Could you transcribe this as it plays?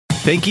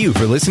Thank you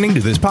for listening to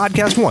this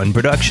Podcast One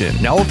production.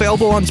 Now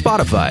available on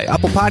Spotify,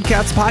 Apple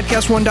Podcasts,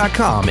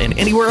 PodcastOne.com, and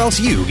anywhere else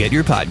you get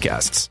your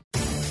podcasts.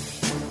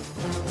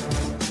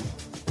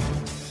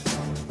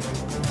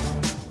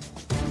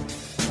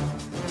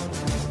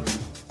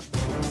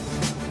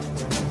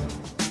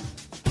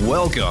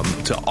 Welcome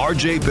to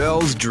RJ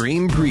Bell's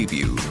Dream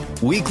Preview.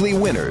 Weekly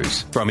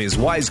winners from his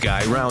Wise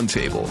Guy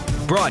Roundtable.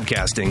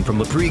 Broadcasting from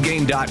the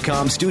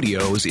Pregame.com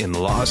studios in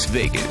Las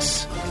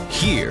Vegas.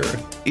 Here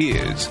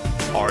is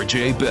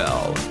RJ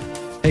Bell.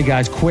 Hey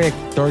guys, quick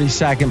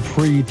 30-second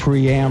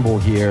preamble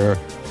here.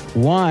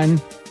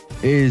 One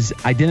is,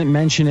 I didn't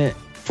mention it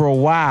for a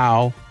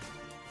while.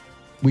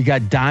 We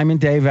got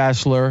Diamond Dave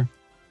Essler,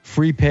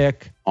 free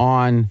pick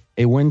on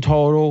a win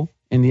total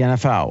in the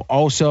NFL.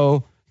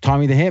 Also,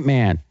 Tommy the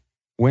Hitman,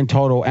 win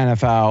total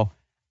NFL.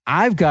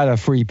 I've got a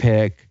free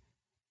pick,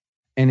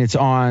 and it's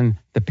on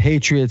the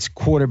Patriots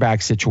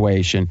quarterback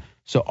situation.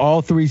 So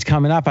all three's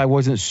coming up. I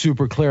wasn't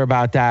super clear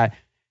about that.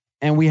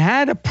 And we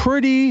had a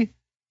pretty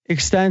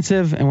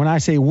extensive, and when I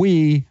say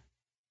we,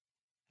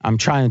 I'm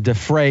trying to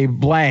defray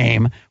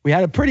blame. We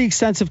had a pretty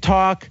extensive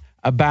talk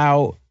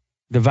about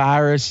the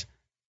virus.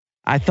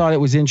 I thought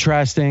it was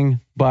interesting,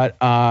 but,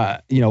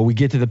 we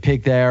get to the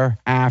pick there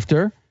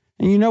after.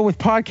 And, with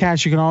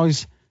podcasts, you can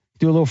always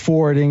do a little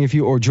forwarding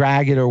or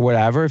drag it or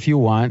whatever if you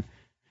want.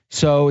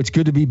 So it's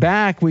good to be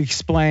back. We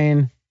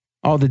explain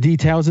all the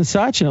details and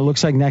such, and it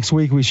looks like next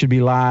week we should be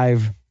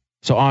live.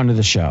 So on to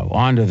the show.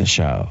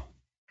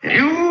 You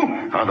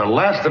are the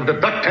last of the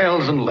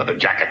DuckTales and Leather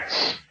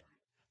Jackets.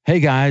 Hey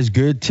guys,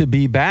 good to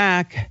be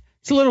back.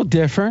 It's a little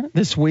different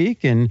this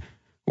week, and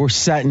we're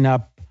setting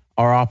up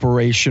our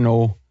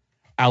operational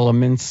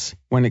elements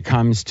when it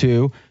comes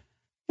to,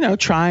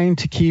 trying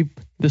to keep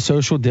the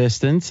social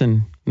distance,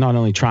 and not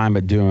only trying,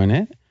 but doing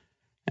it.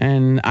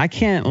 And I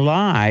can't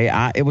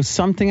lie, it was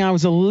something I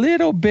was a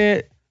little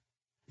bit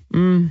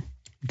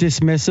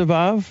dismissive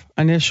of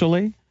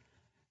initially.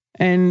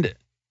 And,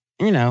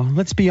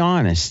 let's be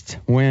honest,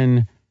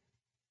 when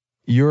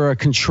you're a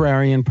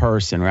contrarian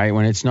person, right?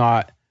 When it's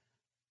not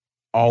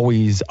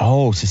always,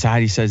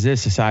 society says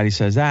this, society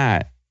says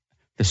that.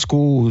 The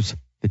schools,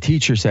 the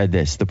teacher said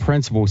this, the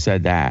principal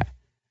said that.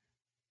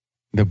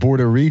 The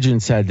Board of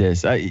Regents said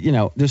this.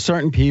 There's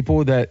certain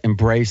people that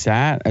embrace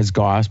that as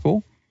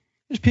gospel.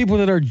 There's people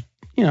that are,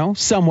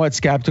 somewhat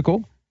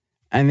skeptical.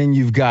 And then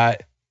you've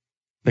got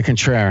the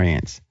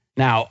contrarians.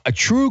 Now, a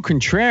true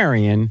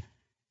contrarian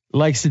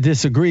likes to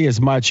disagree as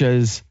much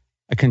as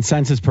a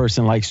consensus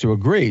person likes to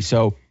agree.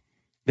 So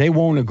they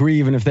won't agree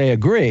even if they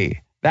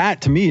agree.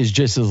 That, to me, is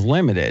just as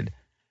limited.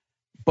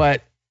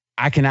 But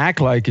I can act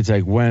like it's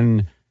like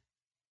when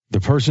the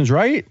person's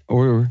right,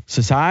 or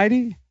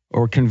society,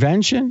 or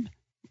convention,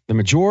 the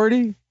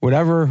majority,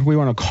 whatever we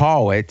want to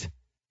call it,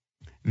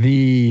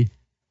 the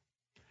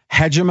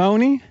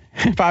hegemony,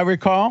 if I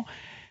recall,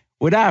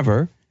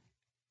 whatever,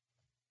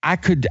 I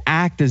could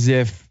act as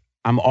if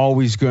I'm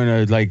always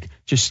going to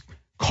just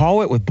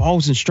call it with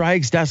balls and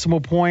strikes, decimal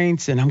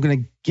points, and I'm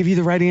going to give you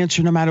the right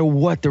answer no matter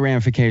what the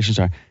ramifications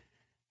are.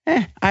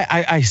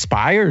 I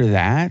aspire to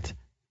that,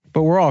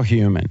 but we're all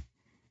human.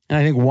 And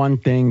I think one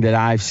thing that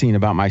I've seen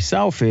about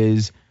myself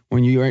is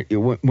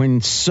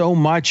when so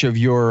much of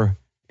your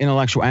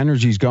intellectual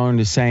energy is going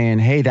to saying,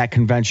 hey, that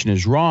convention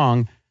is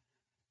wrong,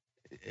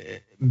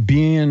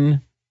 being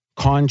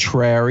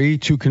contrary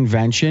to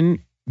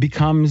convention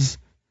becomes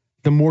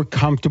the more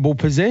comfortable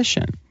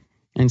position.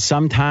 And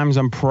sometimes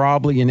I'm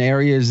probably in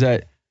areas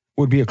that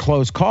would be a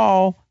close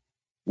call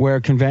where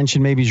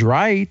convention maybe is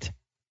right,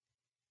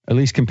 at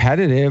least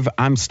competitive.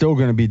 I'm still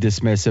going to be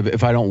dismissive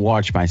if I don't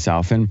watch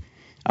myself. And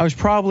I was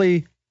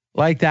probably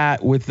like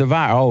that with the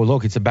virus. Oh,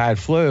 look, it's a bad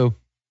flu.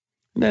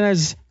 And then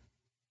as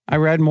I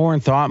read more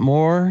and thought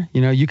more,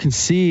 you can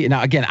see.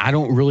 Now, again, I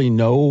don't really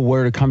know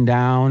where to come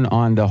down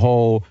on the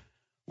whole,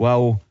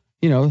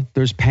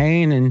 there's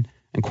pain and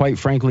quite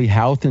frankly,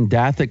 health and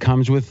death that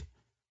comes with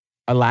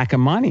a lack of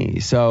money.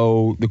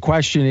 So the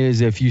question is,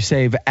 if you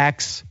save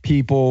X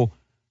people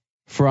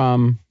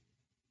from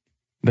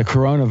the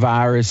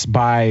coronavirus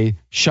by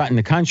shutting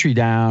the country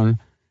down,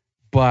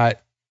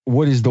 but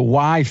what is the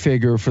Y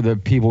figure for the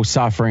people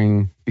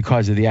suffering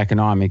because of the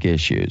economic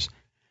issues?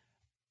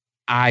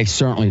 I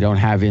certainly don't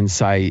have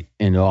insight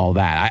into all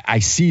that. I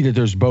see that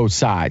there's both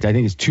sides. I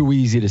think it's too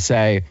easy to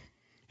say,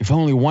 if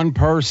only one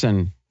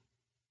person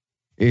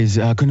is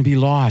going to be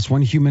lost,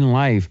 one human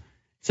life.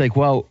 It's like,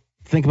 well,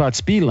 think about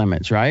speed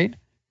limits, right?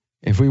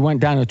 If we went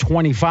down to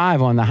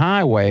 25 on the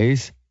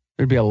highways,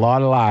 there'd be a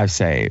lot of lives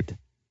saved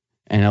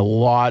and a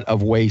lot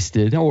of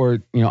wasted or,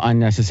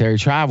 unnecessary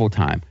travel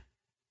time.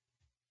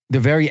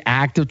 The very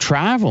act of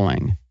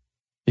traveling,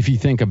 if you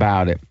think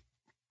about it,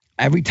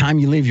 every time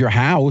you leave your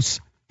house,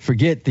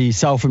 forget the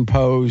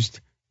self-imposed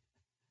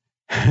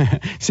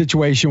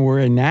situation we're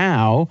in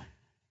now,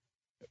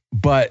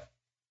 but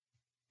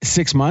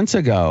 6 months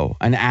ago,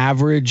 an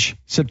average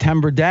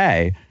September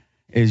day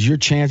is your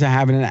chance of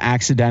having an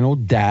accidental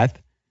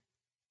death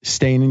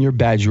staying in your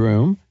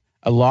bedroom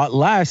a lot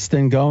less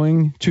than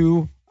going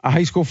to a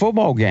high school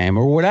football game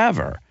or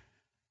whatever.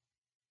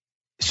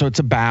 So it's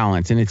a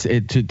balance, and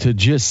to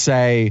just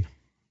say,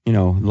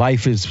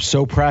 life is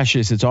so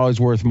precious, it's always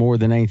worth more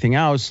than anything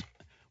else.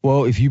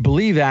 Well, if you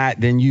believe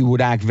that, then you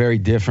would act very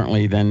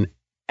differently than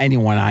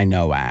anyone I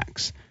know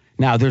acts.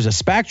 Now, there's a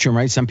spectrum,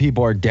 right? Some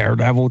people are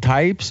daredevil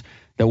types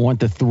that want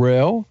the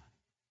thrill,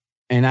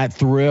 and that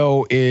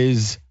thrill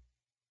is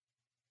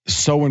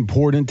so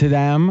important to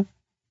them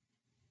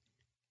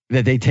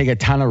that they take a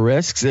ton of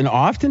risks. And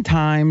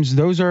oftentimes,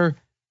 those are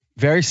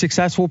very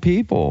successful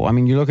people. I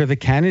mean, you look at the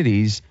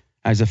Kennedys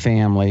as a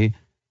family.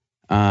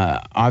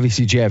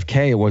 Obviously,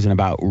 JFK, it wasn't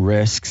about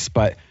risks,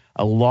 but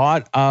a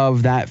lot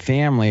of that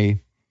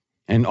family,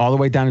 and all the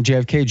way down to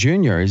JFK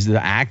Jr., is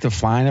the act of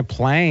flying a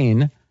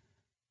plane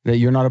that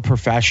you're not a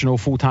professional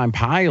full-time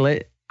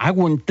pilot. I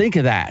wouldn't think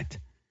of that.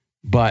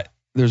 But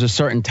there's a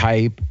certain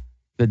type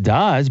that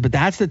does, but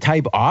that's the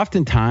type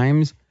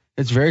oftentimes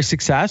that's very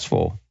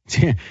successful.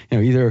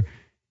 Either,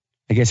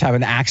 I guess, have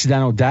an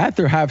accidental death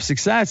or have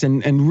success.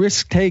 And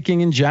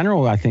risk-taking in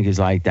general, I think, is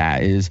like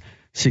that, is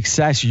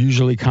success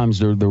usually comes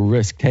to the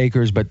risk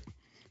takers, but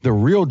the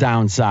real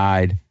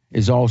downside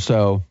is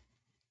also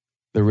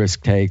the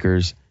risk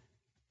takers.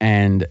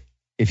 And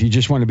if you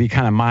just want to be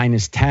kind of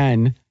minus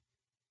 10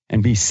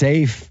 and be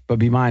safe, but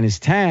be minus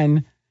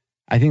 10,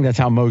 I think that's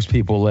how most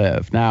people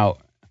live. Now,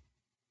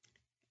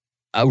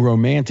 a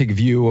romantic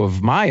view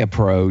of my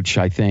approach,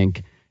 I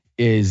think,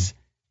 is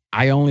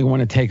I only want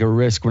to take a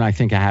risk when I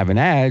think I have an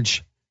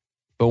edge.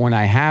 But when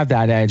I have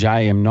that edge,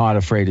 I am not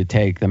afraid to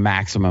take the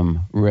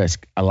maximum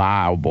risk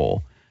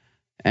allowable.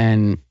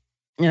 And,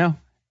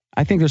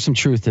 I think there's some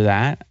truth to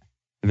that,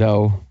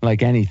 though,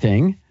 like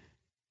anything,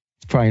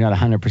 it's probably not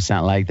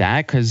 100% like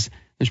that, because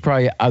there's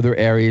probably other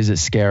areas that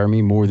scare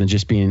me more than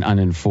just being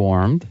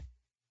uninformed.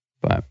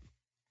 But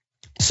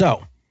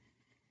so,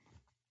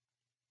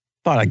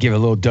 thought I'd give a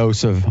little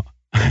dose of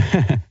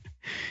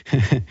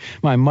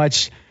my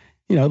much,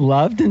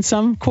 loved in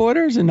some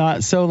quarters and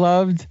not so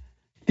loved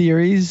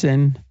theories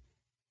and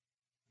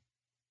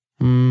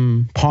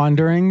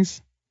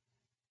ponderings.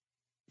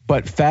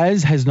 But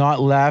Fez has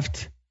not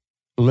left,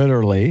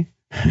 literally,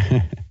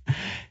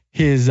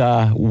 his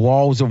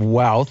walls of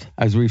wealth,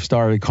 as we've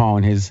started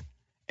calling his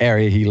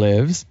area he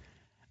lives.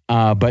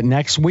 But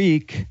next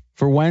week,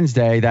 for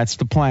Wednesday, that's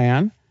the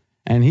plan.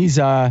 And he's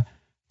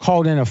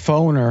called in a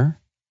phoner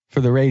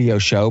for the radio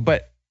show,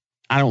 but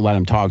I don't let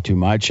him talk too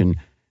much, and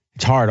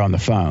it's hard on the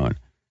phone.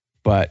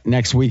 But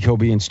next week, he'll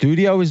be in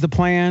studio is the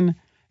plan.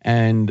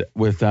 And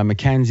with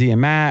Mackenzie and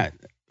Matt,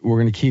 we're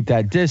going to keep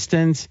that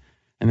distance.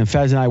 And then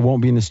Fez and I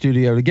won't be in the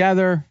studio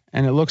together.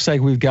 And it looks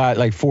like we've got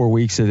like 4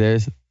 weeks of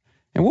this.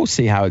 And we'll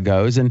see how it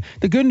goes. And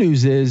the good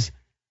news is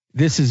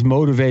this is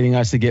motivating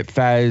us to get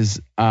Fez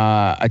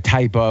a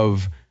type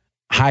of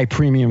high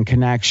premium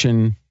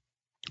connection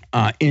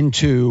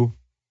into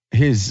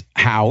his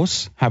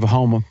house, have a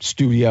home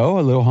studio,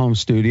 a little home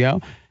studio.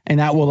 And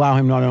that will allow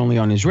him not only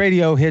on his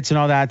radio hits and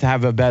all that to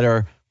have a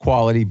better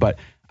quality, but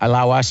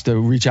allow us to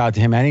reach out to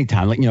him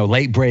anytime. Like,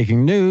 late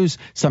breaking news,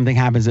 something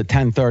happens at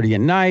 10:30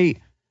 at night,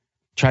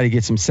 try to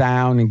get some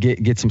sound and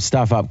get some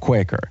stuff up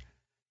quicker.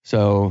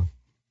 So,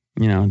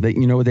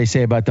 what they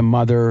say about the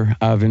mother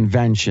of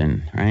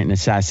invention, right?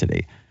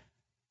 Necessity.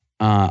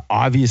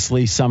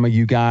 Obviously, some of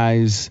you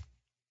guys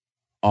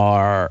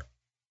are,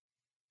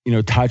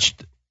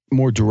 touched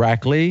more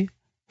directly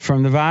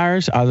from the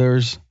virus.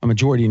 Others, a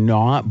majority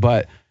not.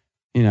 But,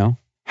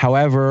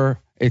 however,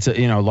 it's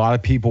a lot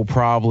of people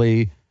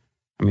probably,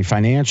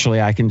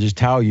 financially, I can just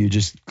tell you,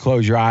 just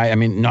close your eye.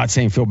 Not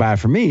saying feel bad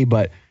for me,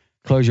 but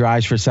close your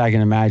eyes for a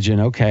second. Imagine,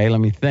 okay, let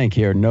me think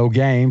here. No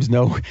games,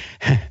 no.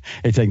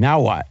 It's like,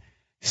 now what?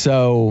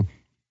 So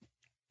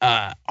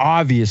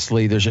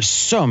obviously, there's just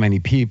so many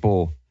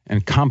people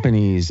and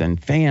companies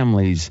and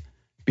families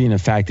being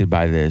affected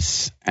by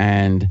this.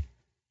 And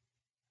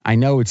I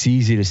know it's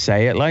easy to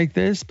say it like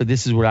this, but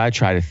this is what I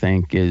try to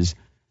think is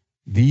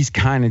these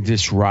kind of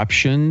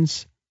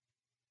disruptions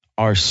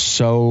are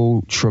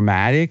so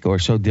traumatic or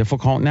so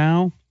difficult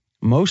now,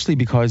 mostly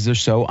because they're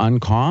so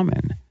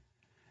uncommon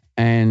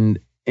and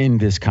in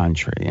this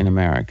country, in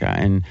America.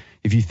 And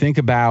if you think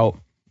about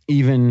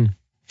even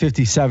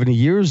 50, 70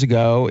 years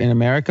ago in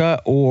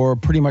America, or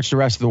pretty much the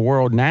rest of the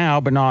world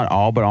now, but not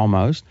all, but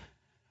almost,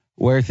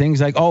 where things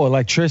like,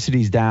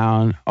 electricity's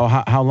down. Oh,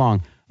 how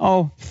long?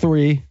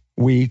 3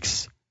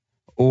 weeks.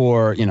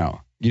 Or,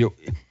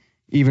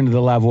 even to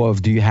the level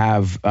of, do you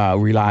have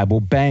reliable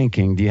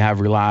banking? Do you have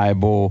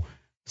reliable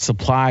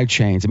supply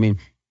chains?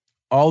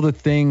 All the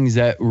things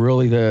that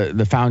really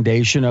the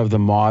foundation of the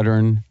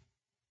modern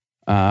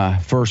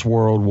first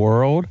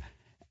world.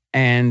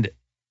 And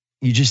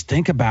you just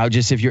think about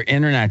just if your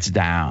internet's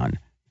down.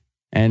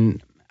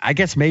 And I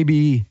guess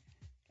maybe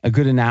a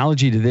good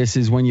analogy to this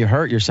is when you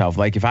hurt yourself.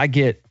 Like if I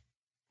get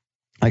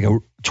like a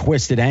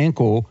twisted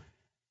ankle,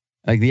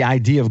 like the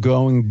idea of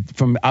going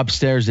from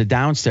upstairs to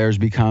downstairs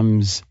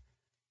becomes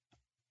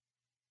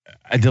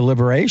a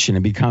deliberation.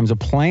 It becomes a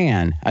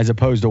plan as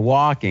opposed to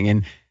walking.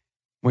 And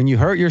when you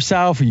hurt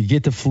yourself or you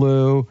get the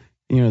flu,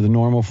 the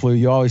normal flu,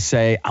 you always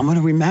say, I'm going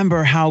to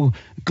remember how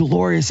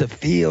glorious it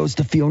feels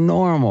to feel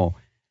normal.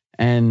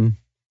 And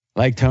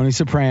like Tony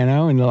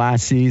Soprano in the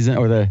last season,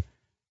 or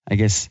I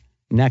guess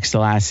next to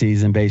last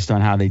season, based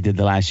on how they did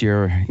the last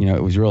year,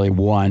 it was really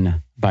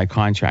won by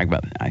contract,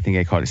 but I think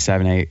I called it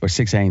 7A or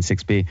 6A and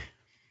 6B.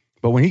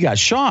 But when he got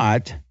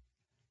shot,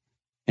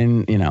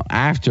 and,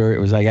 after, it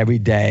was like every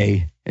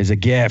day is a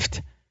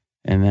gift.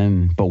 And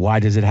then, but why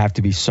does it have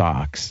to be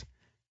socks?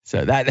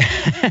 So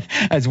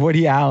that's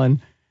Woody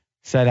Allen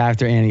said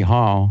after Annie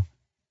Hall.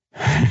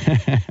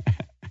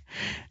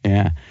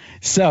 Yeah.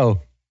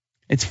 So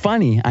it's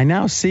funny. I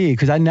now see,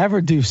 because I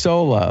never do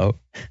solo,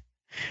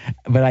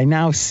 but I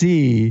now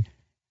see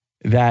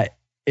that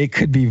it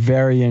could be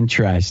very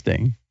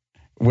interesting.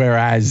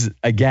 Whereas,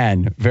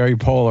 again, very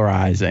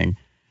polarizing.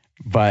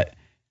 But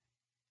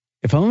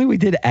if only we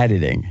did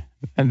editing,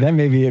 and then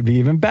maybe it'd be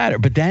even better.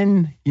 But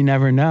then you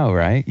never know,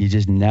 right? You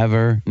just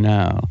never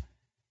know.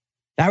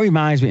 That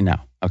reminds me, no.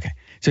 Okay.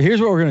 So here's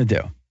what we're going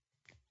to do.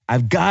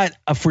 I've got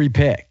a free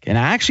pick, and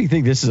I actually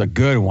think this is a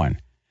good one.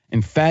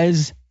 And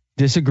Fez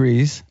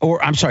disagrees,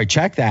 or I'm sorry,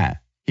 check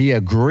that. He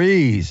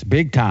agrees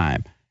big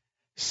time.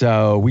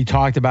 So we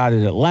talked about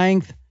it at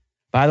length.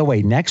 By the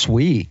way, next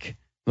week,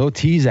 little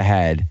tease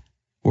ahead,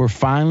 we're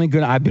finally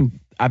going to,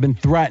 I've been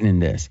threatening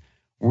this.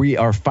 We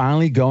are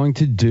finally going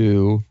to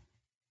do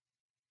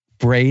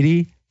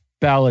Brady,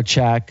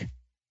 Belichick,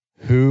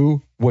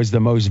 who was the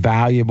most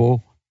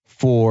valuable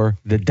for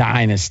the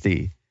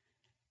dynasty.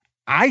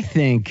 I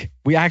think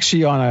we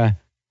actually, on a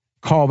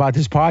call about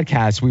this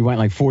podcast, we went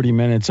like 40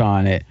 minutes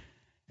on it.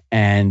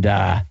 And,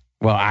 well,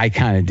 I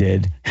kind of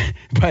did.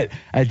 But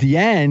at the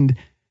end,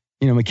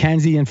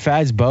 Mackenzie and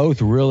Fez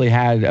both really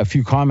had a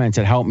few comments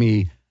that helped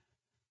me,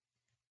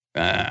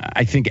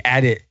 I think,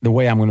 edit the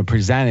way I'm going to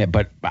present it.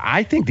 But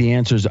I think the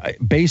answer is,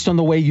 based on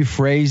the way you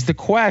phrase the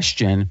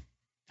question,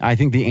 I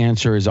think the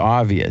answer is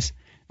obvious.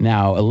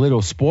 Now, a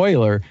little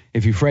spoiler,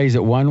 if you phrase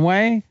it one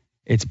way,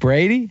 it's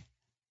Brady.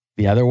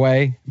 The other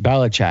way,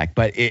 Belichick.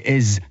 But it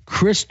is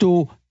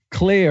crystal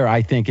clear,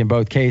 I think, in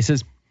both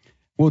cases.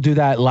 We'll do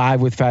that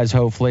live with Fez,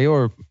 hopefully,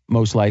 or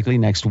most likely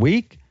next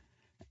week.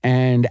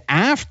 And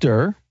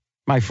after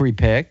my free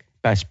pick,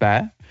 best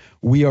bet,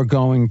 we are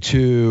going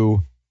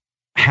to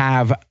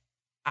have,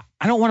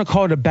 I don't want to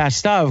call it a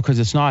best of, because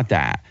it's not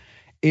that.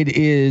 It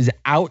is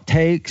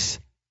outtakes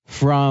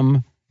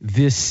from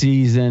this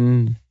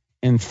season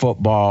in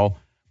football,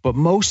 but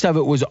most of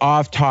it was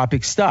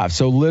off-topic stuff.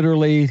 So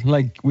literally,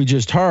 like we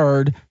just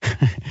heard,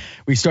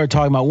 we start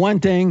talking about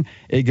one thing,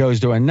 it goes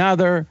to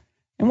another.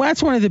 And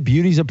that's one of the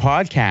beauties of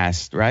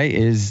podcasts, right?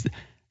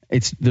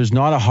 There's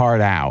not a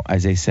hard out,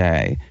 as they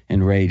say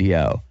in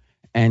radio.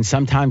 And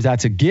sometimes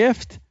that's a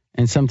gift,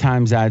 and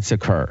sometimes that's a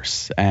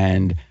curse.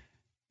 And,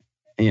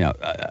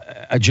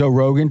 a Joe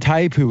Rogan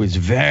type who is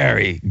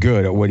very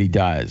good at what he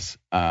does,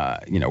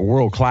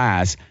 world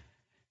class.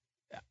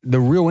 The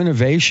real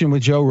innovation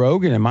with Joe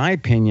Rogan, in my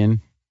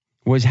opinion,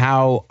 was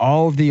how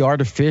all of the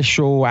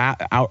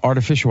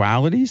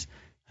artificialities,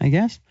 I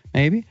guess,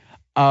 maybe,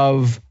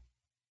 of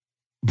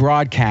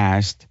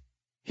broadcast,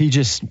 he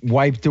just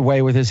wiped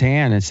away with his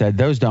hand and said,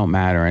 those don't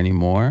matter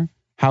anymore.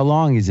 How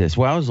long is this?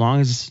 Well, as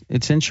long as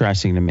it's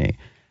interesting to me.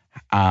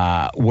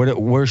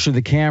 Where should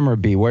the camera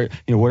be? What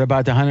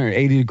about the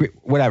 180 degree,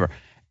 whatever,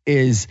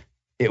 it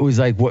was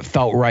like what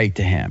felt right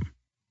to him.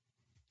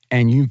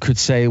 And you could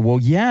say,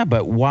 well, yeah,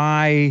 but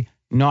why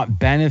not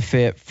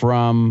benefit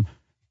from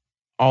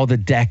all the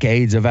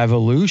decades of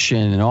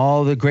evolution and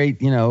all the great,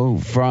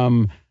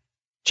 from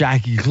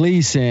Jackie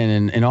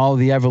Gleason and all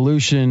the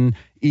evolution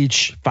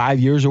each 5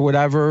 years or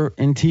whatever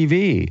in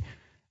TV?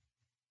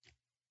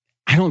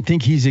 I don't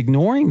think he's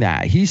ignoring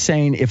that. He's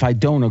saying, if I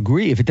don't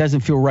agree, if it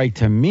doesn't feel right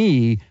to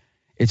me,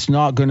 it's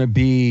not going to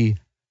be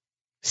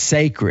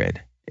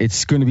sacred.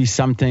 It's going to be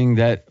something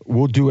that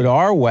we'll do it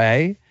our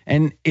way.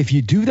 And if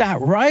you do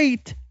that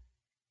right,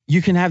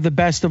 you can have the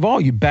best of all.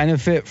 You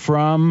benefit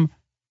from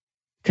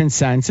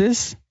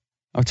consensus.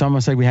 It's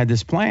almost like we had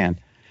this plan.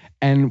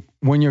 And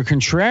when you're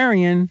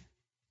contrarian,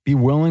 be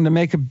willing to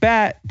make a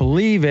bet,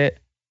 believe it,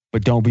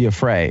 but don't be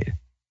afraid.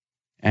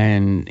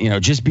 And,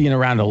 just being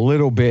around a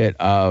little bit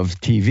of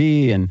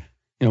TV and,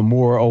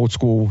 more old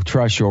school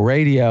terrestrial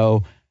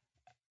radio,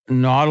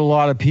 not a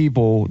lot of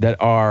people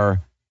that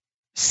are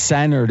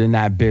centered in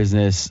that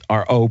business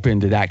are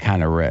open to that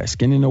kind of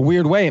risk. And in a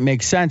weird way, it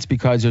makes sense,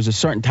 because there's a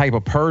certain type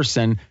of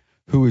person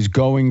who is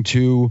going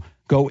to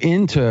go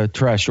into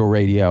terrestrial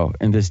radio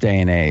in this day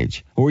and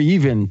age, or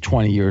even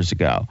 20 years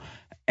ago.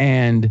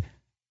 And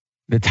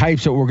the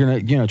types that we're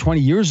going to,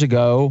 20 years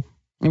ago,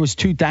 it was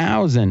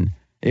 2000.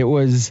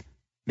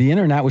 The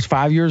internet was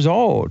 5 years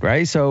old,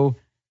 right? So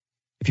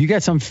if you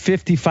get some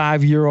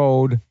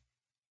 55-year-old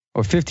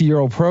or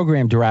 50-year-old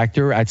program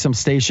director at some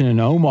station in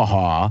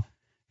Omaha,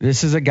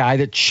 this is a guy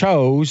that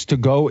chose to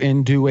go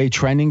into a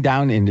trending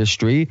down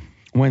industry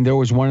when there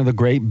was one of the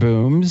great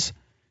booms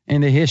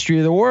in the history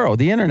of the world,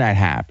 the internet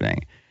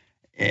happening.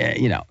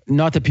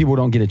 Not that people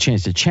don't get a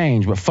chance to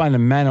change, but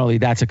fundamentally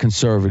that's a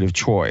conservative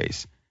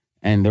choice,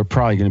 and they're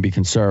probably going to be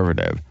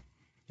conservative.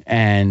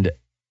 And,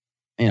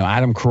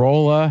 Adam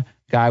Carolla,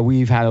 guy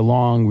we've had a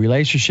long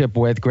relationship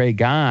with, great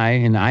guy,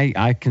 and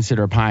I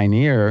consider a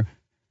pioneer.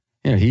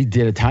 You know, he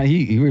did a ton.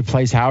 He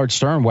replaced Howard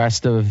Stern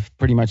west of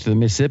pretty much the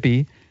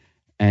Mississippi,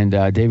 and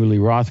David Lee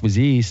Roth was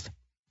east.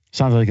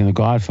 Sounds like in The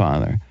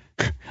Godfather.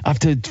 Up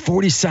to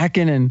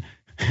 42nd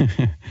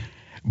and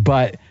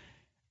but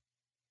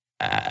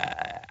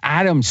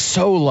Adam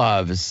so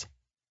loves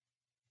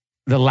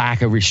the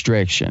lack of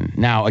restriction.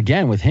 Now,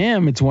 again, with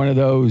him, it's one of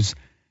those,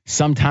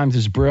 sometimes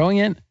it's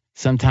brilliant,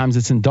 sometimes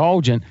it's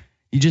indulgent.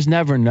 You just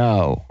never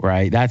know,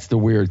 right? That's the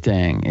weird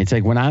thing. It's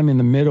like when I'm in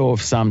the middle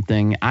of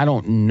something, I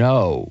don't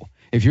know.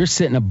 If you're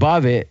sitting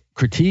above it,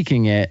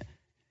 critiquing it,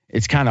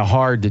 it's kind of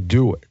hard to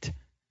do it.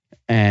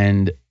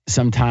 And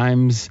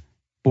sometimes,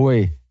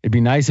 boy, it'd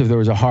be nice if there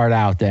was a heart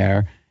out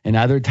there. And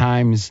other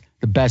times,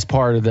 the best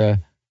part of the,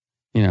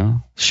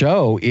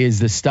 show is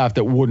the stuff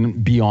that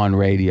wouldn't be on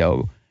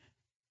radio.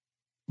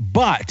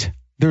 But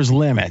there's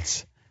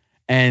limits.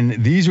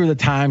 And these were the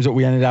times that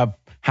we ended up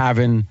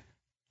having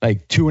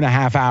like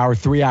 2.5 hour,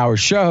 3 hour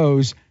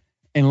shows.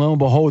 And lo and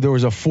behold, there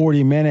was a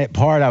 40-minute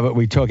part of it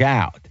we took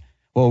out.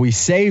 Well, we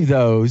saved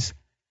those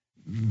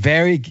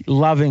very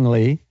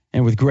lovingly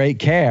and with great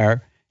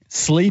care.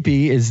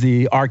 Sleepy is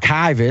the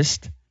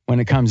archivist when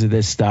it comes to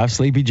this stuff,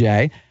 Sleepy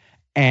J.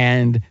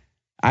 And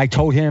I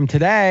told him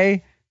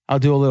today, I'll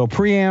do a little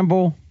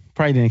preamble.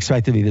 Probably didn't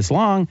expect it to be this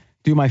long.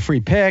 Do my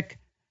free pick.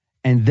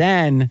 And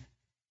then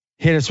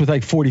hit us with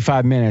like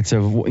 45 minutes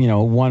of,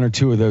 one or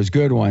two of those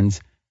good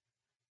ones.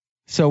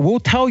 So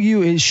we'll tell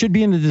you, it should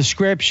be in the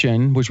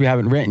description, which we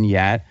haven't written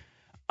yet,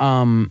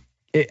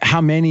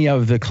 how many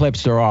of the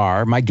clips there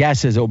are. My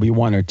guess is it'll be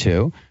one or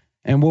two.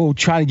 And we'll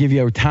try to give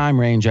you a time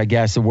range, I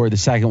guess, of where the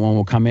second one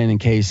will come in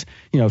case,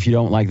 if you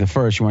don't like the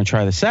first, you want to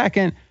try the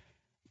second.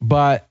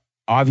 But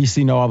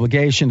obviously no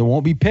obligation. There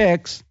won't be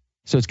picks.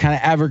 So it's kind of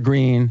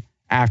evergreen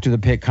after the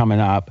pick coming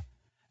up.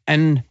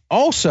 And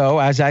also,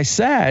 as I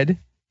said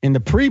in the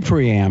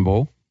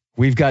preamble,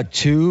 we've got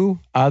two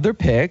other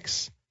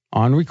picks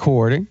on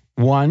recording.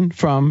 One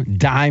from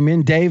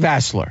Diamond Dave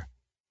Essler.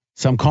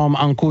 Some call him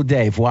Uncle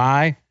Dave.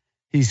 Why?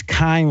 He's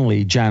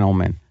kindly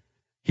gentleman.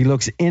 He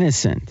looks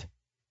innocent.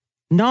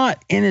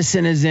 Not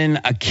innocent as in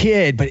a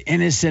kid, but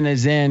innocent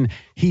as in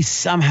he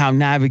somehow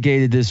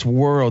navigated this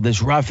world,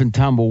 this rough and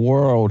tumble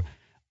world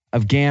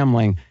of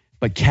gambling,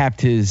 but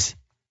kept his,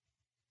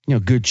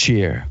 good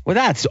cheer. Well,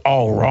 that's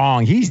all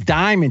wrong. He's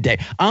Diamond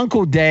Dave.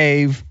 Uncle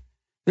Dave,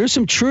 there's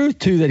some truth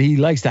to that. He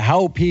likes to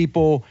help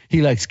people.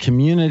 He likes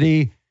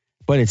community,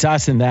 but it's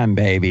us and them,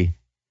 baby.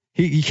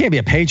 You can't be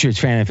a Patriots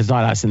fan if it's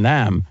not us and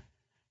them.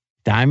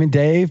 Diamond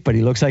Dave, but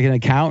he looks like an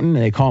accountant,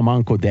 and they call him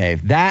Uncle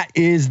Dave. That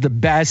is the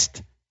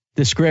best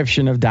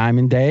description of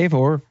Diamond Dave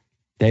or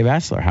Dave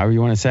Essler, however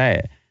you want to say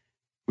it.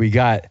 We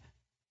got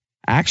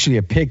actually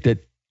a pick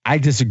that I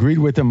disagreed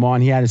with him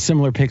on. He had a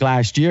similar pick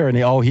last year, and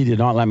he did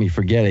not let me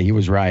forget it. He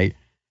was right.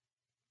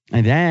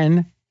 And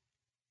then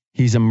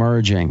he's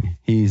emerging.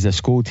 He's a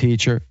school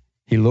teacher.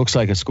 He looks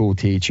like a school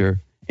teacher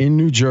in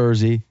New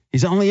Jersey.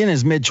 He's only in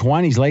his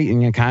mid-20s, late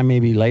in kind of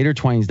maybe later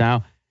 20s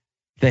now.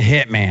 The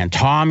Hitman,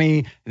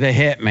 Tommy the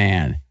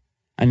Hitman.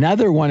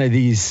 Another one of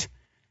these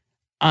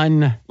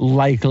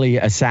unlikely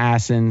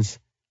assassins.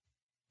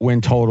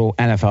 Win total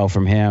NFL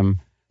from him.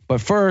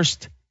 But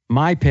first,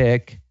 my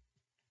pick.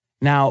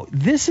 Now,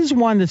 this is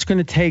one that's going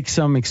to take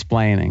some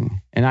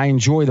explaining, and I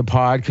enjoy the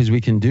pod because we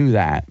can do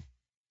that.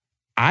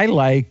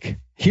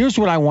 Here's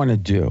what I want to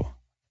do.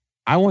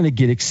 I want to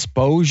get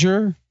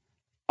exposure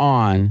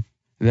on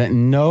that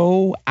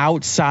no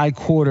outside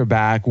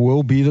quarterback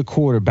will be the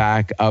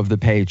quarterback of the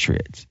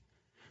Patriots.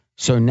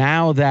 So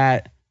now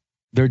that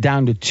they're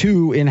down to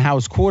two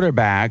in-house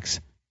quarterbacks,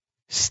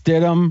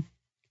 Stidham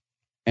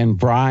and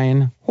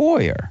Brian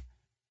Hoyer,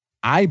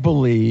 I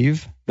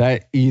believe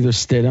that either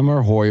Stidham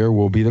or Hoyer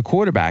will be the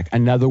quarterback.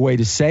 Another way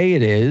to say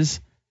it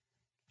is,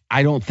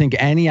 I don't think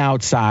any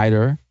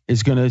outsider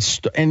is going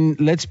to, and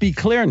let's be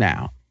clear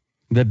now,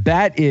 the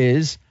bet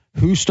is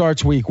who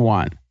starts week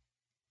one.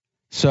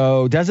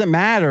 So it doesn't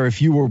matter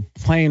if you were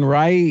playing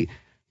right.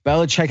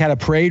 Belichick had a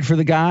parade for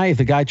the guy. If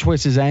the guy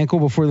twists his ankle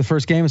before the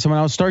first game and someone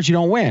else starts, you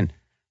don't win.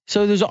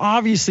 So there's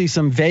obviously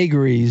some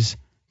vagaries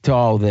to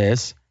all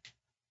this,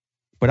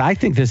 but I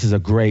think this is a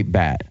great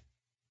bet.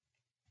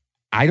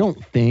 I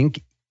don't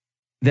think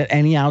that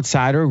any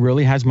outsider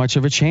really has much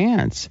of a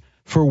chance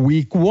for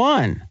week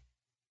one.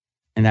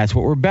 And that's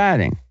what we're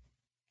betting.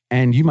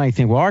 And you might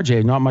think, well,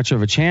 RJ, not much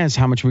of a chance.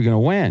 How much are we going to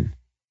win?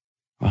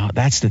 Well,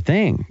 that's the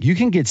thing. You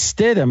can get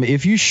Stidham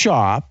if you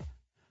shop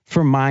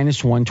for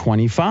minus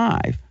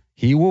 125.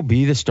 He will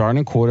be the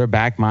starting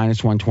quarterback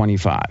minus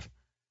 125.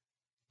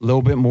 A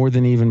little bit more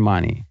than even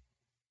money.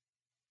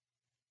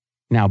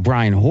 Now,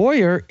 Brian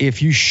Hoyer,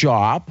 if you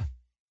shop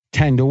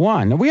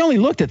 10-1. Now, we only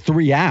looked at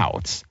 3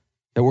 outs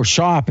that we're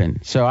shopping.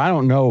 So I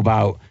don't know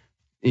about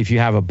if you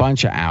have a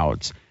bunch of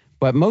outs,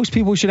 but most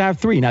people should have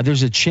 3. Now,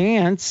 there's a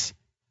chance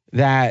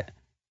that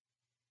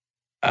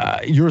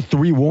your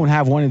 3 won't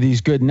have one of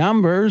these good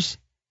numbers.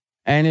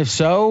 And if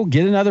so,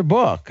 get another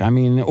book.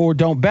 Or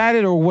don't bet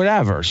it or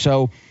whatever.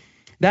 So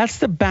that's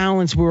the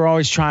balance we're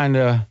always trying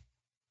to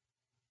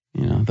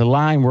The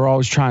line we're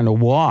always trying to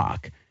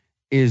walk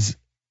is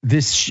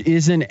this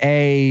isn't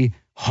a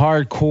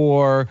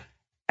hardcore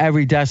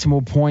every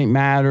decimal point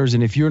matters.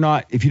 And if you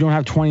don't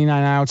have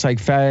 29 outs like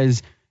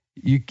Fez,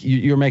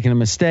 you're making a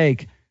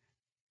mistake.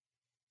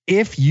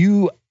 If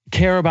you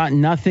care about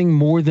nothing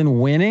more than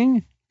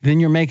winning, then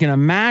you're making a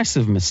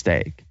massive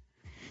mistake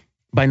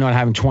by not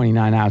having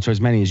 29 outs or as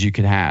many as you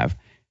could have.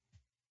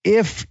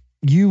 If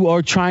you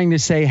are trying to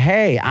say,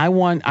 hey,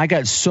 I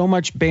got so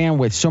much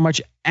bandwidth, so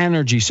much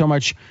energy, so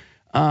much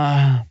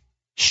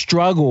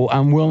struggle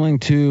I'm willing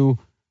to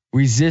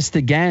resist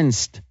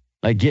against,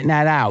 like getting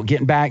that out,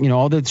 getting back,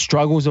 all the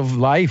struggles of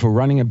life or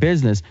running a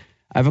business.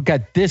 I've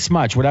got this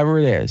much, whatever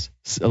it is,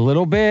 a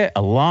little bit,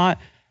 a lot.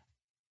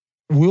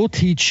 We'll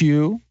teach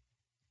you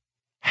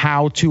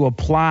how to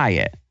apply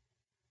it.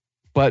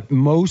 But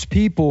most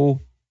people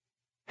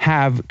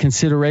have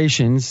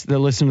considerations that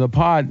listen to the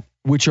pod,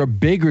 which are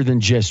bigger than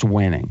just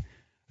winning.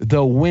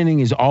 Though winning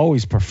is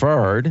always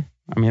preferred.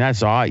 I mean,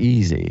 that's all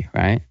easy,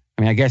 right?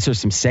 I mean, I guess there's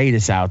some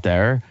sadists out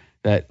there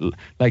that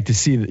like to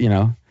see,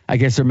 I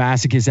guess they're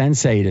masochists and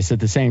sadists at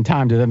the same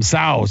time to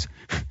themselves.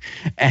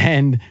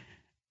 And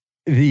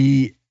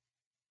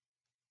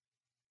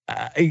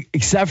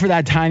except for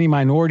that tiny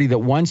minority that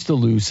wants to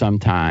lose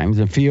sometimes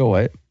and feel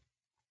it,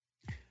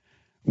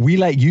 we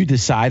let you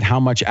decide how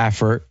much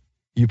effort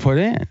you put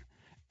in.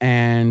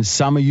 And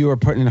some of you are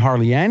putting in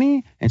hardly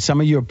any, and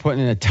some of you are putting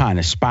in a ton,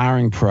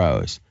 aspiring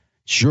pros.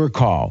 It's your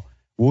call.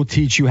 We'll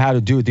teach you how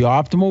to do it the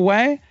optimal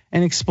way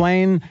and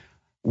explain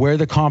where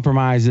the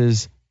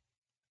compromises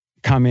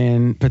come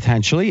in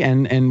potentially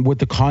and what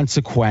the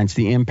consequence,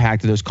 the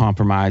impact of those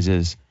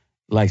compromises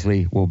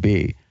likely will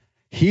be.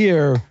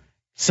 Here,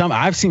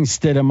 I've seen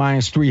Stidham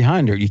minus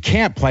 300. You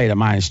can't play it at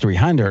minus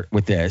 300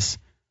 with this,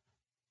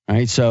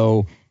 right?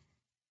 So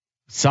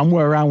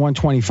somewhere around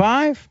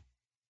 125.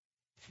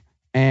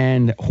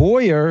 And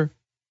Hoyer,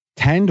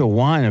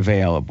 10-1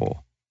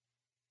 available.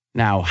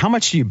 Now, how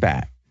much do you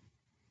bet?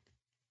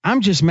 I'm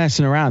just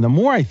messing around. The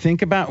more I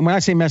think about, when I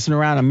say messing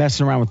around, I'm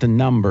messing around with the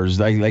numbers,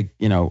 like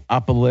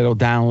up a little,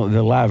 down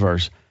the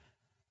levers.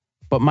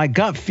 But my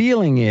gut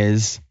feeling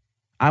is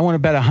I want to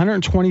bet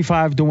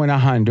 125 to win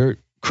 100,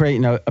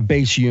 creating a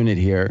base unit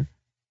here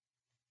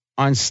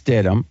on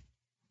Stidham.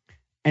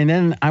 And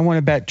then I want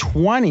to bet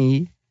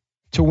 20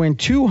 to win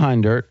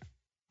 200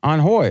 on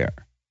Hoyer.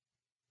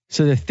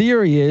 So the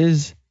theory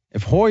is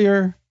if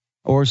Hoyer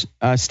or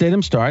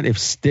Stidham if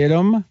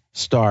Stidham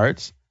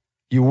starts,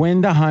 you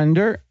win the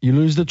 100, you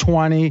lose the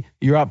 20,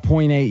 you're up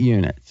 0.8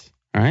 units,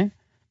 all right?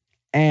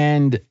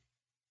 And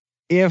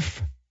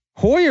if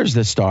Hoyer's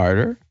the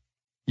starter,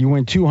 you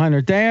win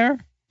 200 there,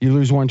 you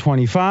lose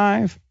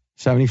 125,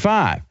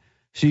 75.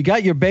 So you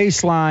got your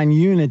baseline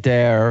unit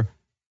there.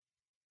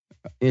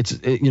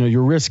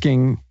 You're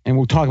risking, and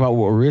we'll talk about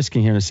what we're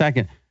risking here in a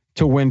second,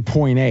 to win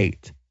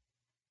 0.8.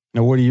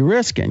 Now, what are you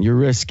risking? You're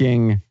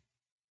risking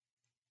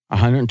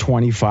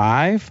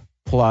 125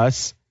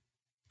 plus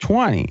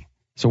 20,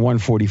 so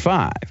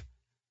 145.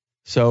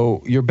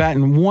 So you're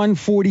betting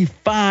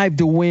 145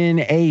 to win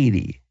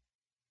 80.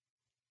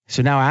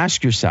 So now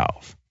ask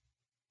yourself,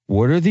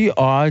 what are the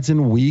odds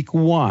in week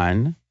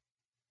one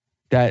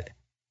that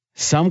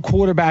some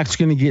quarterback's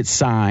going to get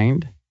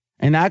signed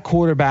and that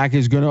quarterback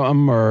is going to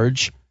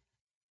emerge?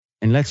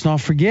 And let's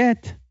not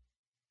forget,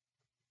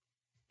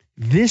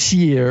 this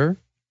year,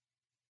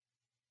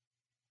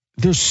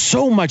 there's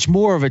so much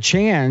more of a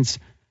chance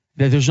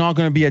that there's not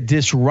going to be a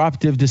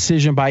disruptive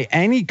decision by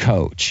any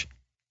coach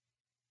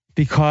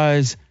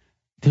because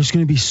there's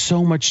going to be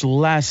so much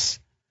less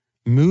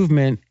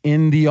movement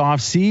in the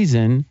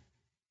offseason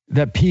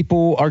that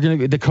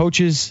the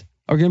coaches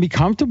are going to be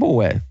comfortable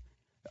with.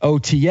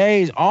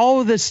 OTAs, all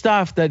of this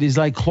stuff that is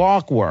like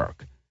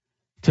clockwork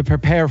to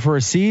prepare for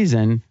a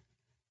season.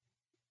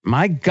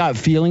 My gut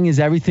feeling is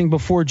everything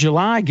before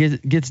July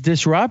gets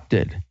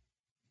disrupted.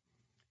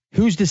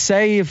 Who's to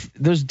say if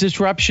there's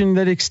disruption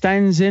that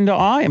extends into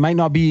It might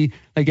not be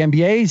like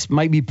NBA's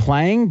might be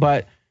playing,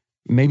 but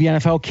maybe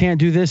NFL can't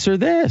do this or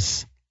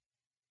this.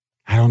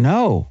 I don't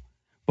know.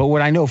 But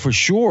what I know for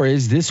sure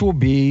is this will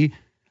be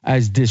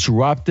as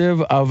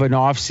disruptive of an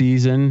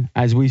offseason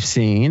as we've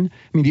seen.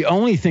 I mean, the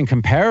only thing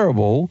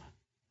comparable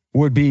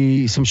would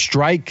be some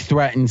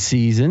strike-threatened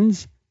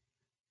seasons.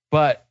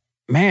 But,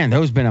 man,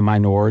 those have been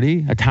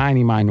a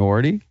tiny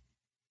minority.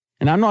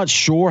 And I'm not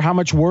sure how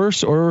much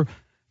worse or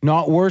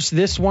not worse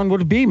this one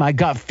would be. My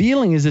gut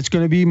feeling is it's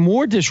going to be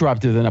more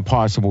disruptive than a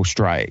possible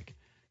strike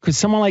because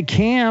someone like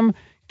Cam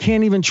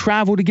can't even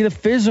travel to get a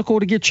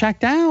physical to get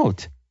checked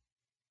out.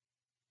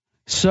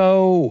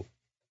 So,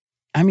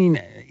 I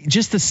mean,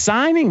 just the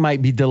signing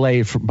might be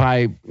delayed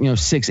by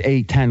 6,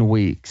 8, 10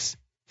 weeks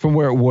from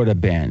where it would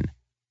have been.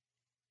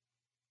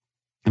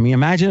 I mean,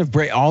 imagine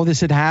if all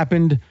this had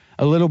happened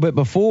a little bit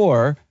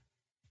before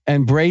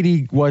and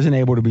Brady wasn't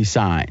able to be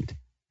signed.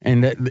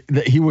 And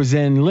that he was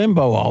in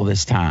limbo all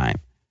this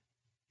time.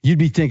 You'd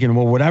be thinking,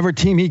 well, whatever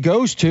team he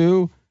goes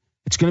to,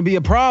 it's going to be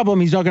a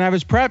problem. He's not going to have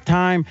his prep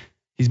time.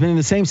 He's been in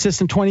the same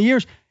system 20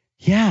 years.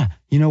 Yeah,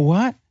 you know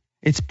what?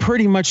 It's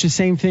pretty much the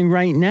same thing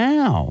right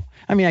now.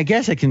 I mean, I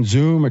guess I can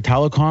Zoom or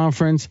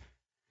teleconference,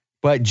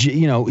 but,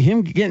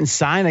 him getting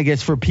signed, I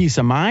guess, for peace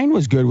of mind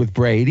was good with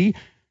Brady.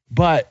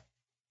 But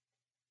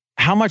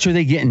how much are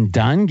they getting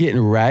done,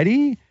 getting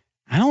ready?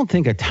 I don't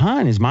think a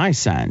ton is my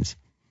sense.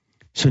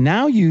 So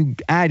now you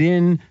add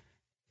in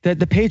that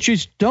the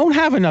Patriots don't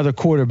have another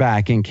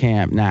quarterback in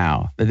camp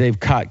now that they've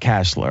cut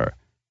Kessler.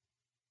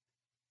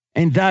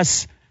 And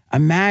thus,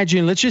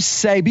 imagine, let's just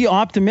say, be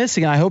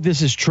optimistic, and I hope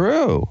this is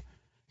true.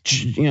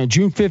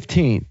 June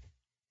 15th,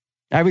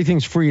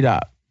 everything's freed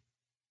up.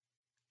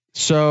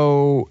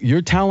 So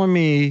you're telling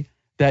me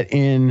that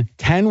in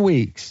 10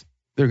 weeks,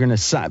 they're going to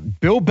sign,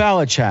 Bill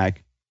Belichick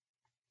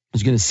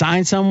is going to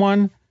sign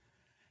someone,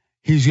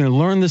 he's going to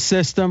learn the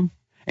system,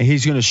 and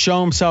he's going to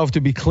show himself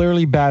to be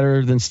clearly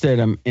better than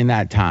Stidham in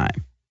that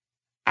time.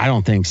 I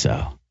don't think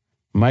so.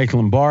 Mike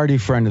Lombardi,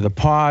 friend of the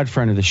pod,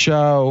 friend of the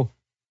show,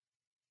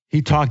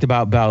 he talked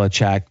about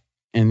Belichick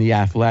in The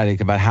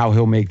Athletic about how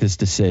he'll make this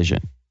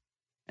decision.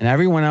 And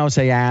everyone else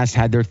they asked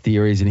had their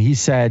theories, and he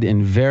said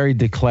in very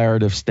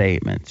declarative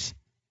statements,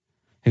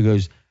 he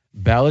goes,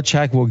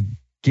 Belichick will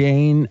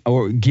gain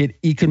or get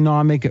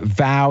economic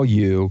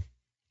value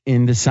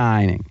in the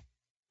signing,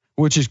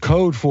 which is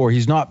code for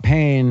he's not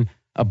paying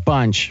a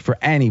bunch for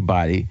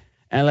anybody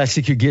unless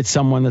he could get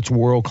someone that's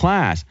world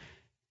class.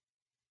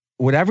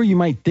 Whatever you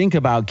might think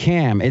about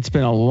Cam, it's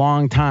been a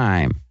long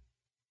time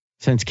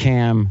since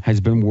Cam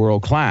has been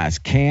world class.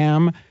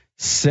 Cam,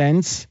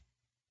 since,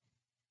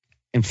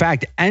 in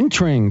fact,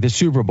 entering the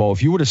Super Bowl,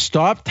 if you would have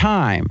stopped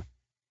time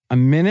a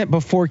minute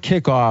before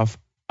kickoff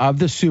of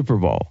the Super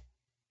Bowl,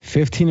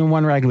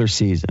 15-1 regular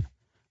season,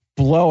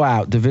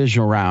 blowout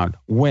divisional round,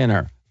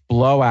 winner,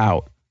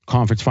 blowout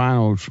conference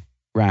finals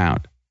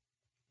round,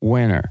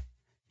 winner.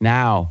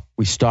 Now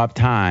we stop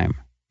time.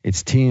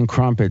 It's tea and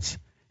crumpets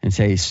and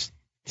say,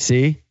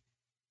 see,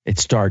 it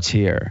starts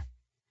here.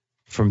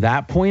 From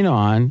that point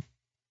on,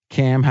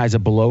 Cam has a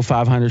below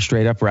 500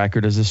 straight up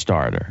record as a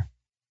starter.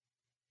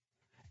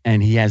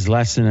 And he has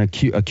less than a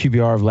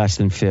QBR of less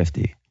than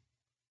 50.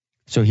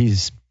 So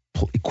he's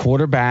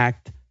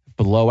quarterbacked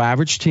below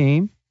average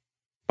team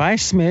by a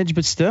smidge,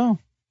 but still.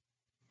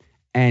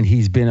 And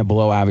he's been a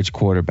below average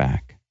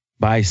quarterback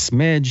by a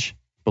smidge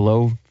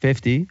below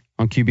 50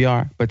 on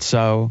QBR. But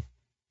so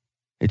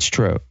it's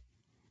true.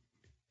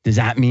 Does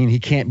that mean he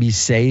can't be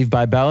saved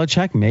by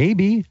Belichick?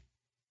 Maybe.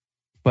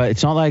 But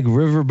it's not like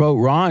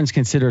Riverboat Ron's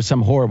considered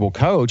some horrible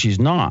coach. He's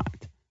not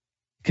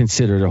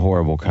considered a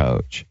horrible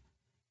coach.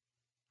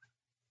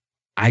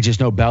 I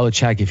just know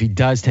Belichick, if he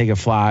does take a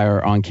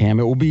flyer on Cam,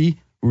 it will be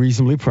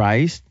reasonably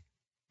priced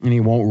and he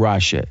won't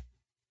rush it.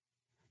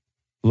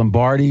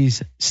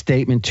 Lombardi's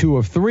statement 2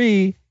 of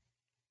 3,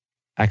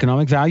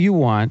 economic value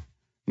 1.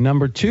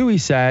 Number 2, he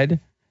said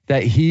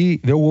that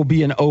there will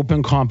be an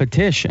open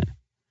competition,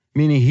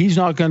 meaning he's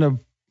not going to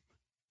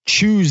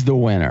choose the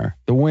winner.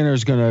 The winner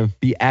is going to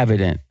be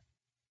evident.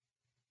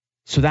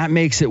 So that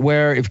makes it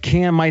where if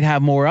Cam might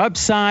have more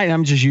upside,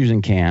 I'm just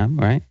using Cam,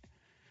 right?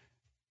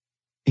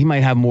 He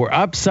might have more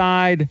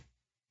upside,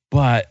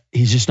 but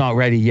he's just not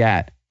ready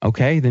yet.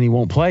 Okay, then he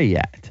won't play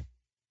yet.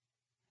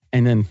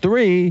 And then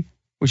 3,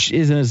 which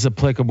isn't as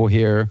applicable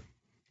here,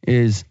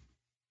 is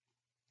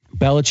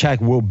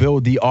Belichick will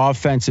build the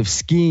offensive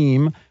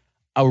scheme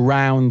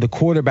around the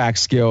quarterback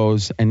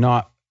skills and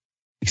not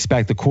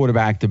expect the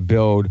quarterback to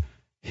build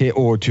hit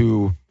or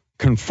to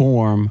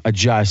conform,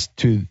 adjust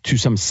to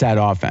some set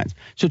offense.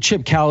 So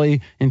Chip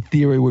Kelly, in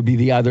theory, would be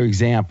the other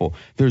example.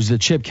 There's the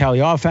Chip Kelly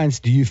offense.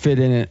 Do you fit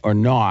in it or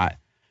not?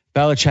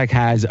 Belichick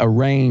has a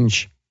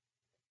range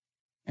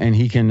and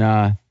he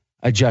can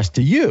adjust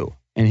to you.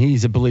 And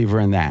he's a believer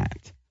in that.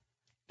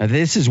 Now,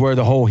 this is where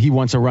the whole he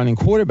wants a running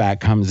quarterback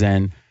comes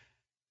in.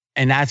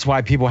 And that's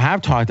why people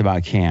have talked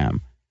about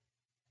Cam.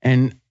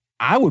 And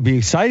I would be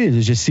excited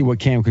to just see what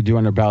Cam could do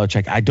under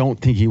Belichick. I don't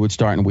think he would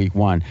start in week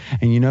 1.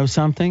 And you know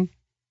something?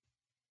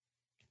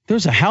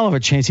 There's a hell of a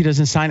chance he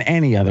doesn't sign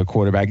any other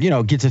quarterback.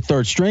 Gets a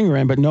third stringer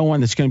in, but no one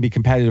that's going to be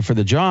competitive for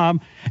the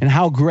job. And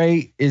how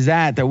great is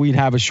that we'd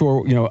have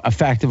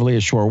effectively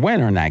a sure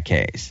winner in that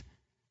case.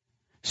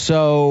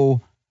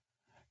 So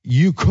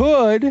you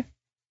could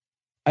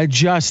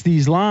adjust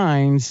these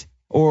lines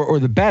or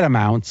the bet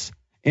amounts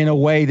in a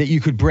way that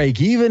you could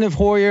break even if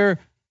Hoyer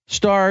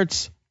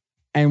starts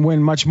and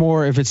win much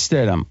more if it's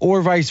Stidham,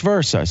 or vice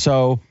versa.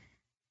 So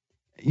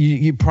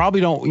you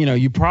probably don't,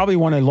 you probably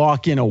want to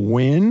lock in a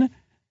win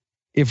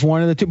if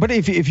one of the two. But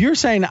if you're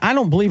saying, I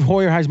don't believe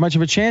Hoyer has much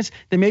of a chance,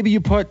 then maybe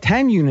you put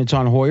 10 units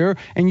on Hoyer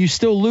and you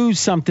still lose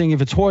something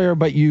if it's Hoyer,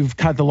 but you've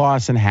cut the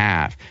loss in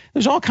half.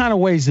 There's all kind of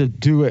ways to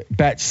do it,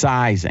 bet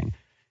sizing.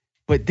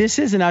 But this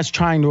isn't us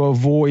trying to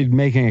avoid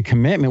making a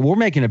commitment. We're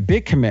making a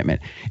big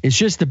commitment. It's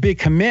just the big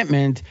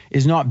commitment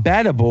is not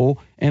bettable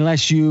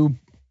unless you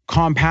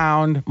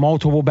compound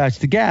multiple bets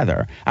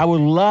together. I would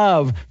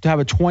love to have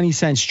a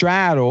 20-cent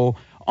straddle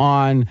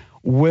on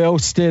will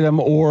Stidham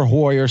or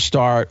Hoyer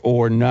start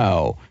or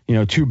no.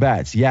 2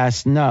 bets.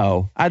 Yes,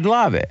 no. I'd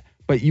love it.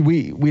 But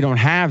we don't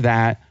have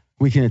that.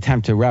 We can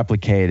attempt to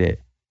replicate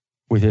it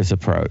with this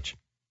approach.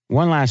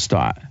 One last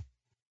thought.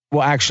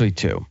 Well, actually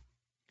two.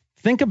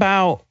 Think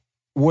about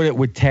what it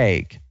would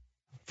take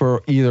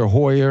for either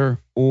Hoyer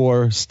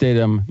or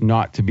Stidham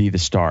not to be the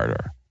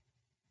starter.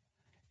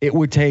 It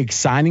would take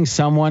signing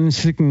someone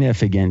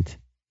significant,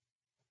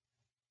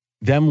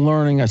 them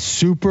learning a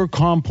super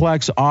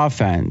complex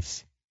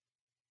offense,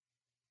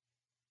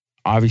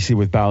 obviously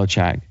with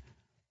Belichick,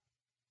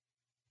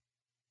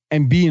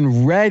 and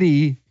being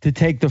ready to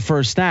take the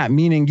first snap,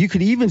 meaning you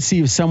could even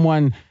see if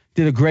someone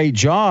did a great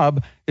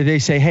job that they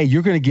say, hey,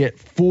 you're going to get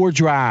 4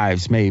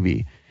 drives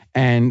maybe.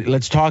 And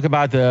let's talk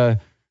about the,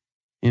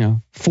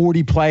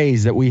 40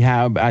 plays that we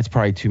have. That's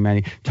probably too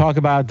many. Talk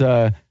about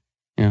the,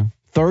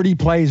 30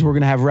 plays we're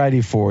going to have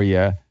ready for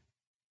you.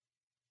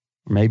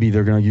 Maybe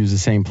they're going to use the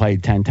same play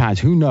 10 times.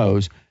 Who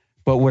knows?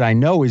 But what I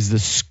know is the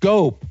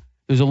scope.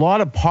 There's a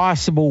lot of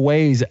possible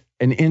ways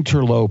an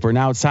interloper, an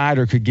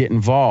outsider could get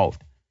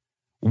involved.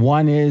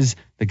 One is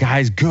the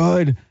guy's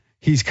good.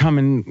 He's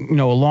coming,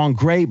 along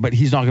great, but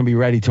he's not going to be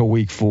ready till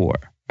week 4,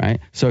 right?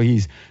 So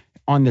he's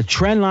on the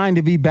trend line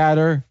to be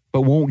better,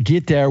 but won't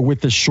get there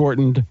with the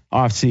shortened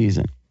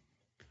offseason.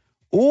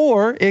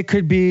 Or it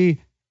could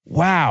be,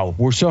 wow,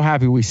 we're so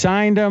happy we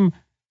signed him,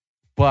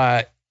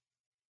 but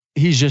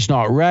he's just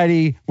not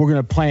ready. We're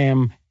going to play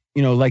him,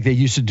 like they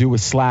used to do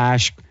with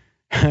Slash,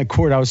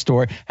 Courthouse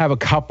Store, have a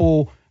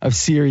couple of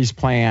series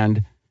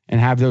planned and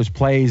have those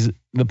plays,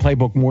 the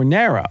playbook more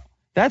narrow.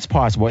 That's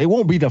possible. It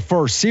won't be the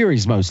first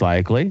series, most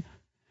likely.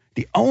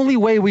 The only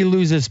way we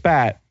lose this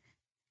bet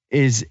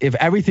is if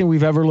everything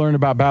we've ever learned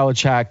about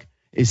Belichick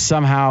is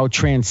somehow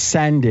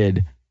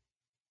transcended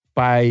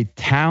by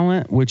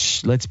talent,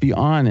 which, let's be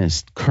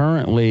honest,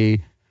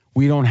 currently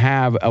we don't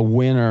have a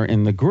winner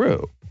in the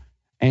group.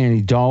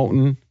 Andy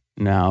Dalton,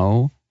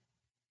 no.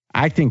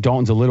 I think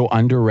Dalton's a little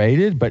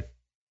underrated, but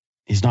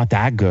he's not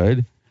that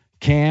good.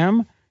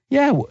 Cam,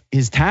 yeah,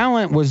 his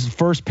talent was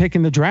first pick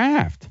in the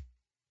draft.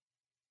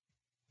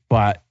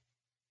 But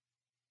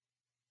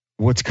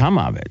what's come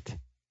of it?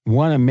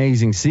 One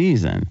amazing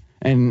season.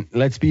 And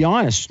let's be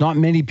honest, not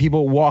many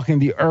people walking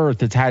the earth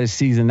that's had a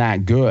season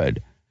that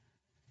good.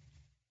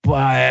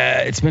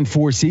 But it's been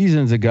 4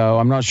 seasons ago.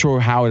 I'm not sure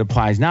how it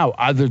applies now,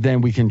 other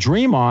than we can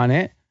dream on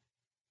it.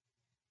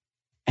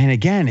 And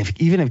again,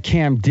 even if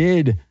Cam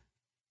did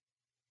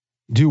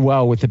do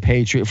well with the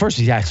Patriots, first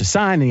he has to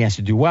sign, then he has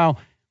to do well.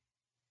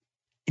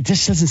 It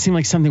just doesn't seem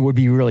like something would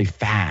be really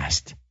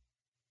fast.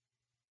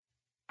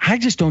 I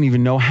just don't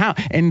even know how.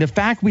 And the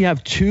fact we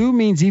have 2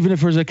 means even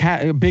if there's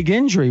a big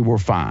injury, we're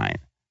fine.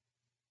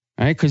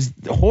 Right? Because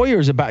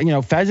Hoyer's about,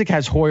 Fezzik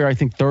has Hoyer, I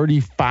think,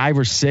 35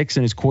 or 6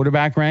 in his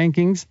quarterback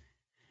rankings.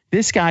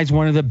 This guy's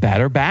one of the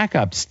better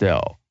backups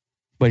still.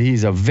 But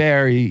he's a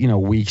very,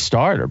 weak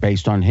starter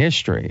based on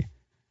history.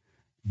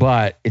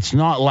 But it's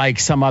not like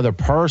some other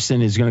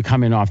person is going to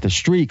come in off the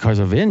street because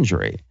of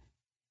injury.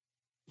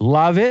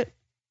 Love it.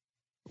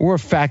 We're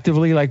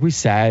effectively, like we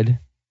said,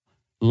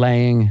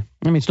 laying,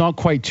 it's not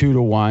quite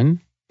 2-1,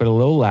 but a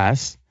little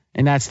less.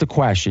 And that's the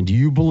question. Do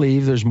you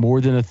believe there's more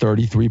than a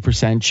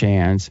 33%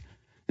 chance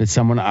that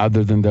someone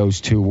other than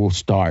those 2 will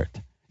start?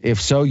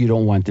 If so, you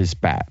don't want this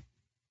bet.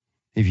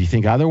 If you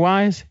think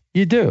otherwise,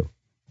 you do.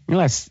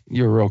 Unless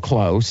you're real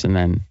close and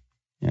then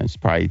it's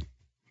probably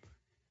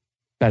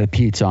bet a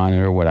pizza on it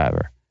or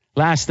whatever.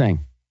 Last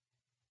thing.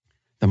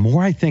 The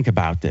more I think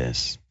about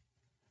this,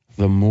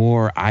 the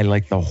more I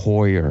like the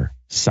Hoyer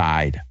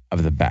side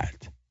of the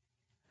bet.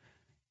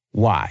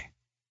 Why?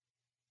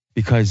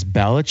 Because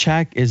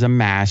Belichick is a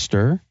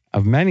master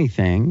of many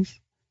things,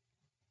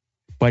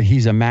 but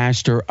he's a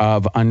master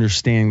of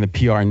understanding the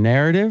PR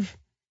narrative,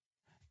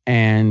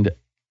 and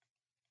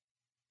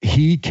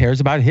he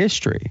cares about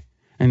history.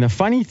 And the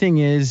funny thing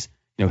is,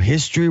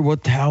 history will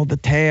tell the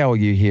tale,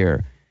 you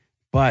hear.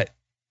 But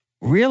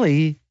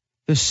really,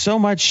 there's so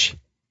much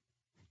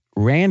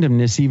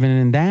randomness even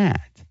in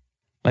that.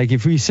 Like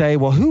if we say,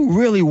 well, who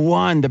really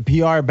won the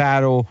PR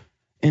battle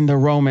in the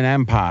Roman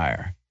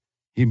Empire?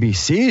 He'd be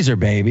Caesar,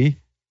 baby.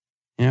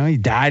 He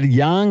died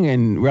young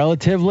and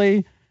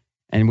relatively,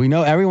 and we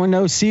know everyone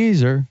knows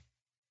Caesar.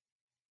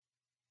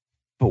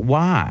 But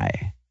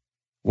why?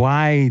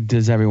 Why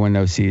does everyone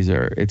know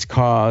Caesar? It's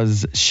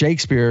because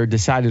Shakespeare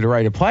decided to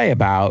write a play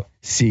about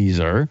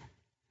Caesar.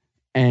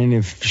 And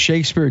if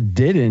Shakespeare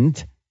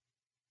didn't,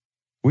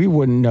 we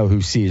wouldn't know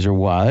who Caesar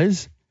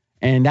was.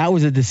 And that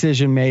was a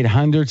decision made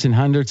hundreds and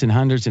hundreds and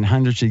hundreds and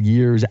hundreds of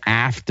years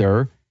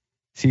after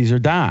Caesar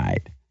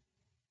died.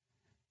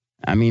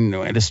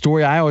 The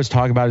story I always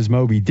talk about is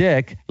Moby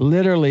Dick.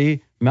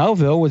 Literally,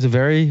 Melville was a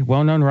very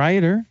well-known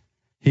writer.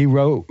 He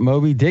wrote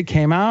Moby Dick,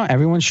 came out,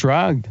 everyone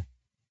shrugged.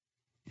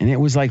 And it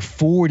was like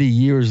 40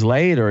 years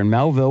later, and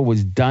Melville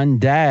was done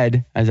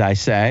dead, as I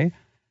say.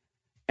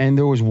 And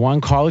there was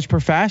one college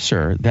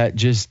professor that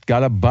just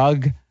got a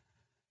bug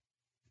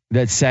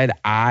that said,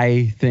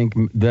 I think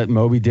that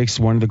Moby Dick's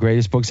one of the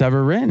greatest books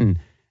ever written.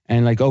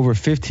 And like over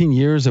 15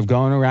 years of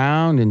going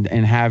around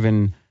and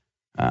having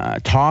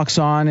talks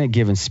on it,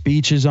 giving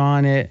speeches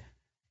on it,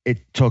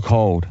 it took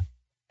hold.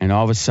 And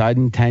all of a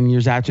sudden, 10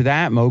 years after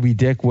that, Moby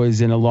Dick was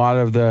in a lot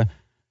of the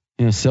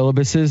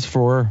syllabuses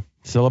for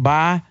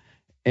syllabi,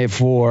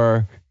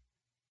 for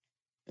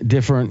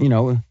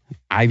different,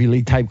 Ivy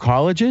League type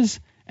colleges.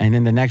 And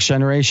in the next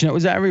generation, it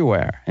was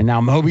everywhere. And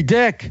now Moby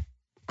Dick,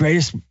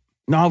 greatest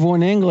novel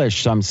in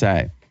English, some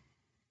say.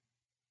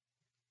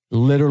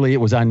 Literally, it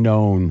was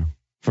unknown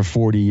for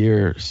 40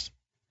 years.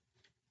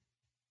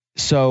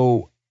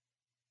 So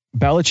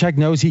Belichick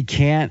knows he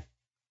can't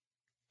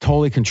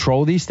totally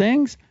control these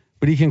things,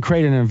 but he can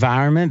create an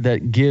environment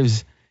that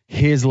gives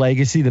his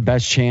legacy the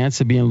best chance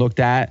of being looked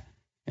at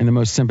in the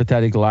most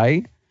sympathetic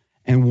light.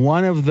 And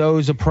one of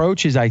those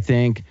approaches, I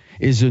think,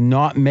 is to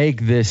not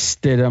make this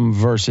Stidham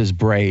versus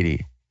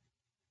Brady.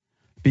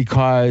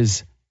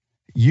 Because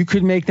you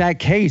could make that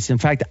case. In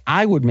fact,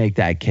 I would make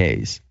that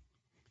case.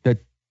 That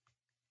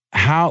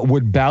how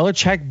would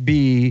Belichick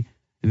be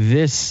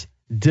this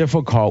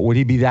difficult? Would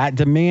he be that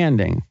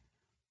demanding?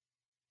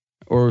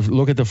 Or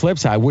look at the flip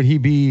side. Would he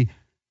be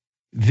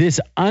this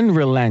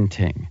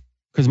unrelenting?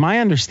 Because my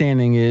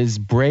understanding is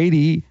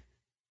Brady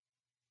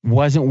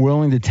wasn't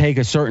willing to take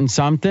a certain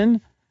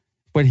something,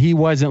 but he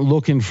wasn't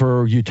looking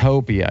for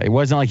utopia. It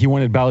wasn't like he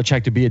wanted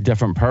Belichick to be a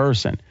different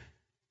person.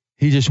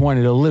 He just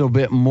wanted a little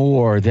bit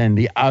more than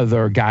the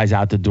other guys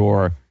out the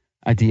door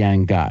at the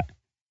end got.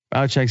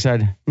 Belichick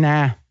said,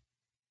 nah.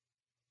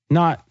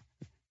 Not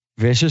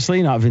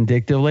viciously, not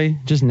vindictively,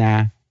 just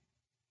nah.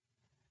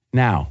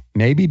 Now,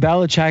 maybe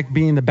Belichick,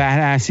 being the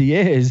badass he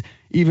is,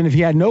 even if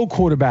he had no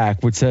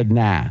quarterback, would said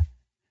nah.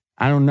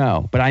 I don't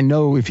know. But I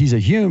know if he's a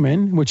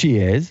human, which he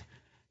is,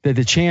 that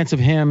the chance of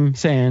him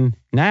saying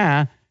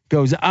nah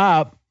goes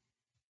up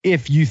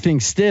if you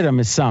think Stidham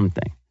is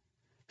something.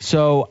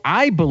 So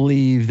I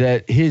believe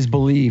that his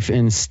belief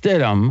in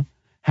Stidham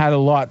had a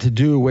lot to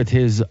do with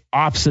his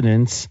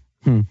obstinance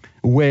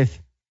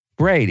with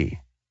Brady.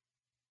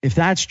 If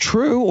that's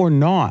true or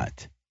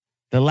not,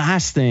 the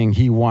last thing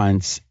he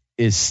wants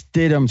is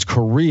Stidham's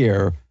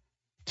career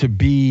to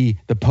be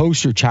the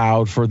poster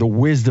child for the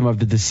wisdom of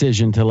the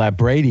decision to let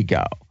Brady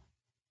go.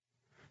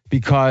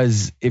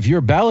 Because if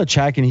you're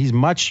Belichick and he's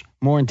much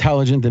more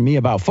intelligent than me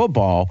about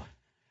football,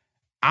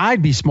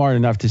 I'd be smart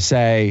enough to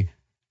say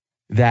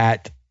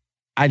that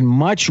I'd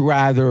much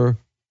rather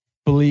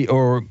believe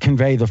or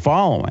convey the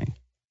following.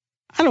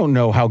 I don't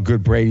know how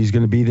good Brady's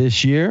going to be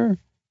this year.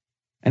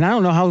 And I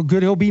don't know how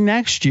good he'll be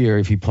next year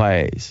if he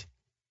plays.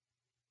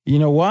 You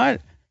know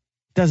what?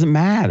 Doesn't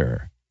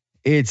matter.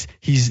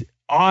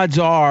 Odds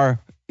are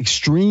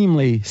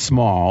extremely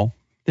small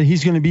that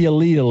he's going to be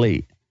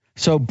elite.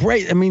 So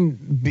Brady,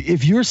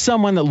 if you're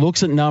someone that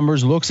looks at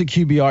numbers, looks at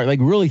QBR, like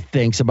really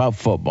thinks about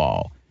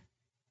football,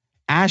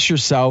 ask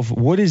yourself,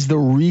 what is the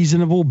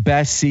reasonable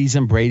best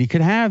season Brady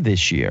could have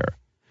this year?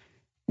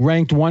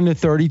 Ranked 1 to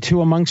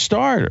 32 among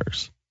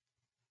starters.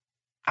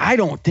 I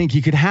don't think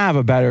he could have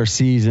a better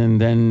season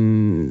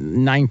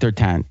than 9th or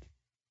 10th.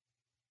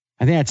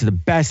 I think that's the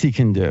best he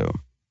can do.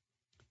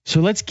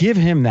 So let's give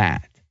him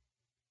that.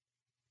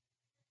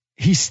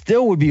 He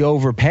still would be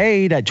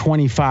overpaid at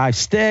 25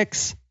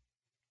 sticks.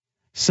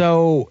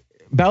 So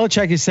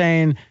Belichick is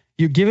saying,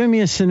 you're giving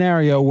me a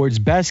scenario where it's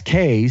best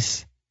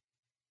case,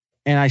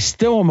 and I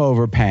still am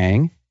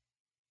overpaying.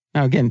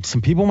 Now, again,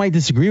 some people might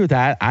disagree with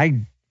that.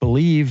 I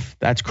believe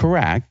that's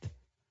correct.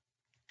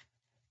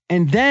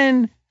 And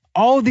then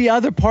all the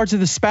other parts of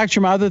the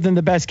spectrum other than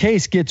the best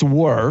case gets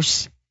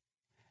worse.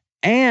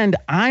 And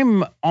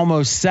I'm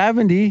almost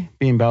 70,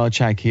 being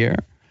Belichick here.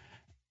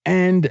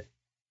 And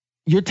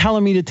you're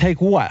telling me to take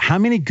what? How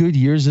many good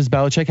years does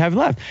Belichick have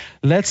left?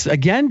 Let's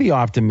again be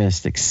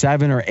optimistic.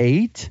 7 or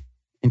 8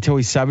 until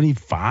he's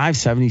 75,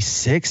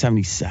 76,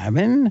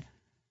 77.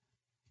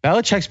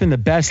 Belichick's been the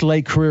best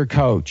late career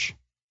coach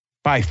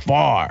by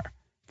far.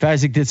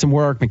 Fezzik did some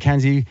work.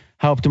 McKenzie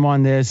helped him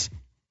on this.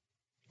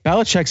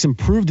 Belichick's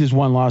improved his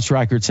one-loss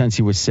record since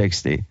he was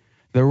 60.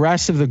 The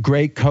rest of the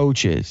great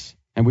coaches,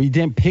 and we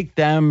didn't pick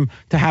them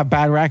to have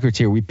bad records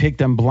here. We picked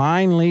them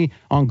blindly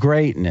on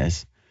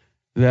greatness.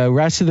 The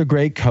rest of the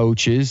great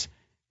coaches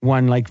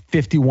won like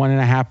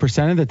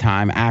 51.5% of the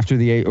time after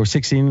the 8 or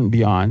 16 and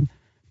beyond.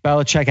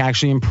 Belichick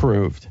actually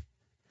improved.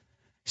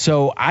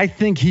 So I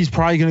think he's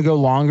probably going to go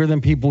longer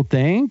than people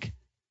think.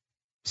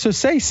 So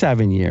say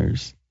 7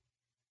 years.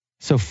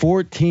 So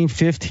 14,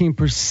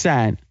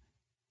 15%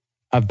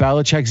 of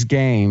Belichick's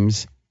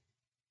games,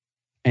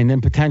 and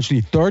then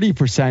potentially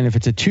 30% if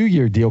it's a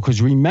 2-year deal.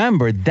 Because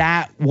remember,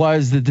 that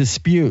was the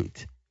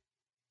dispute.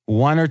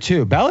 1 or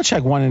 2.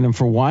 Belichick wanted him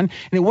for 1, and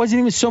it wasn't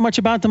even so much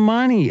about the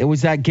money. It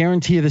was that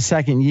guarantee of the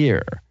second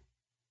year,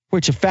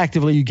 which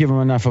effectively you give him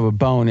enough of a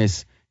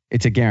bonus,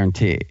 it's a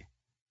guarantee.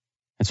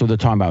 That's what they're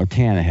talking about with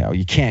Tannehill.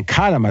 You can't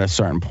cut him at a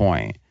certain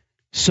point.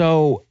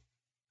 So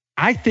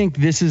I think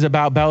this is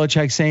about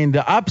Belichick saying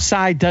the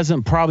upside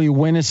doesn't probably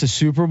win us a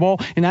Super Bowl.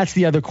 And that's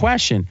the other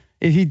question.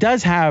 If he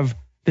does have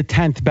the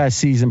 10th best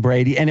season,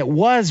 Brady, and it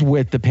was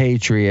with the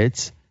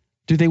Patriots,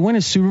 do they win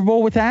a Super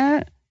Bowl with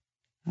that?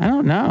 I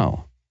don't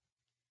know.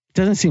 It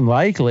doesn't seem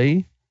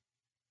likely.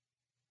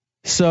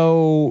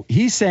 So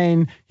he's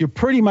saying, you're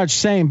pretty much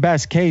saying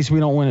best case, we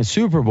don't win a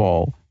Super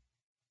Bowl.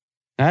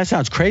 Now that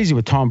sounds crazy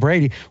with Tom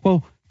Brady.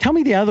 Well, Tell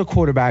me the other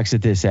quarterbacks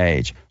at this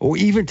age, or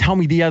even tell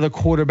me the other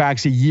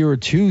quarterbacks a year or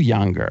two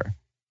younger.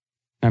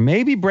 Now,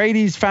 maybe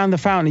Brady's found the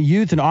fountain of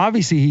youth, and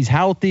obviously he's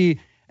healthy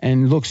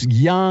and looks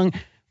young,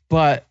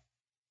 but,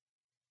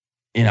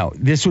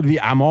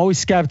 I'm always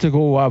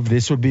skeptical of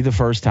this would be the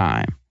first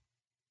time.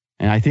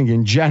 And I think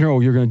in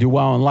general, you're going to do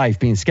well in life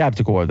being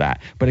skeptical of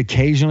that. But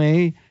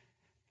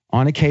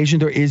on occasion,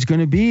 there is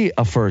going to be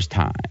a first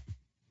time.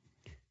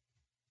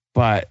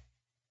 But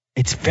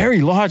it's very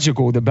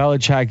logical that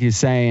Belichick is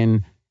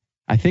saying,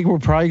 I think we're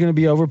probably going to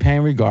be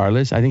overpaying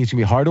regardless. I think it's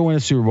going to be hard to win a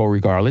Super Bowl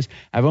regardless.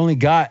 I've only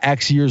got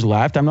X years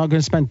left. I'm not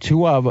going to spend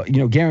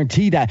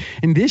guarantee that.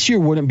 And this year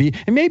wouldn't be.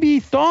 And maybe he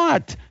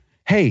thought,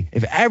 hey,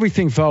 if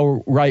everything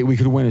fell right, we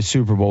could win a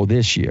Super Bowl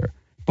this year.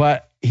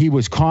 But he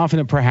was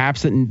confident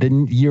perhaps that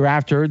the year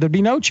after there'd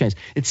be no chance.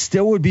 It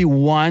still would be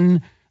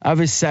one of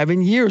his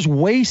 7 years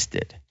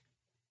wasted.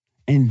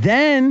 And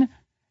then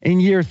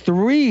in year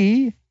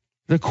 3,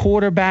 the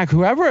quarterback,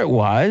 whoever it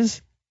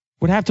was,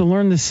 would have to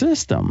learn the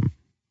system.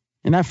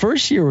 And that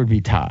first year would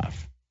be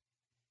tough.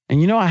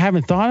 And I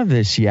haven't thought of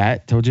this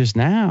yet till just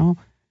now.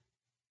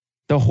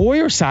 The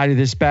Hoyer side of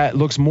this bet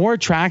looks more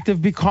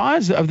attractive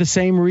because of the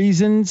same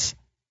reasons.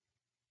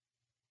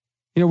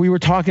 We were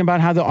talking about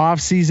how the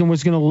offseason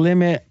was going to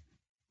limit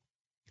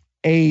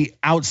a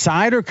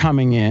outsider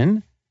coming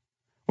in.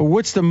 Well,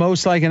 what's the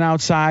most like an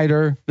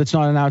outsider that's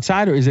not an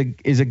outsider is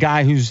a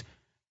guy who's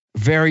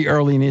very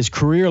early in his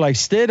career, like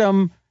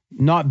Stidham,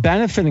 not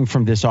benefiting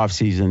from this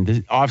offseason,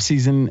 the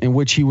offseason in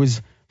which he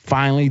was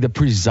finally the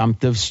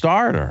presumptive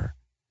starter.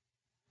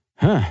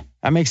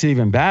 That makes it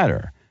even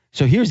better.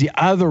 So here's the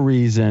other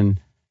reason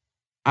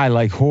I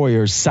like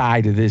Hoyer's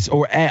side of this,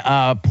 or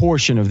a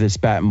portion of this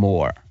bet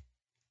more.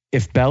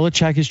 If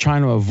Belichick is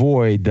trying to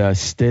avoid the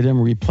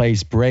Stidham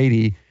replace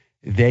Brady,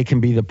 they can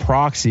be the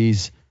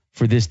proxies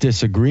for this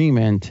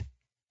disagreement.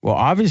 Well,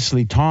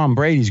 obviously, Tom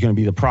Brady's going to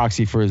be the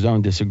proxy for his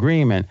own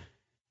disagreement.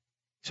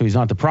 So he's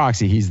not the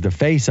proxy. He's the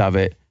face of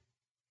it.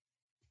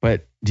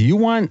 But do you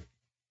want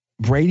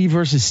Brady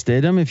versus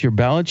Stidham if you're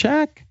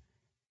Belichick?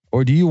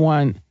 Or do you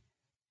want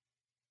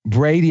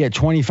Brady at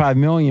 $25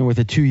 million with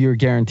a 2-year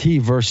guarantee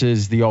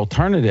versus the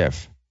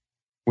alternative,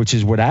 which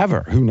is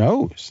whatever? Who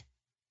knows?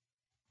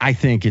 I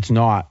think it's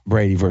not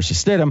Brady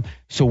versus Stidham.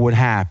 So what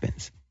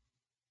happens?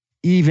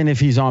 Even if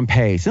he's on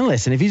pace. And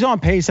listen, if he's on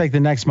pace like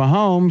the next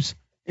Mahomes,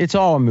 it's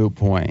all a moot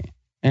point,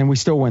 and we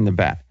still win the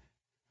bet.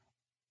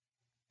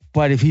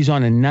 But if he's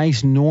on a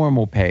nice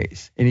normal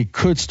pace, and he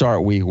could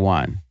start week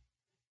 1,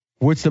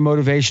 what's the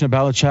motivation of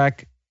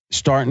Belichick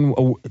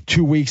starting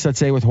 2 weeks, let's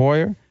say, with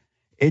Hoyer?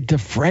 It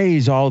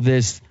defrays all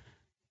this,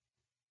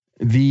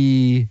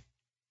 the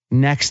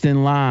next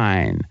in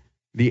line,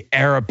 the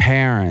heir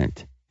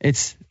apparent.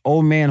 It's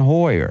old man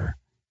Hoyer.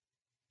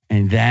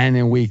 And then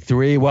in week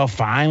 3, well,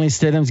 finally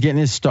Stidham's getting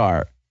his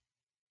start.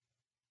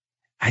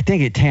 I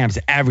think it tamps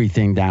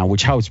everything down,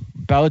 which helps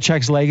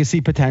Belichick's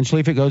legacy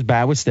potentially if it goes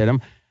bad with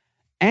Stidham.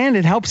 And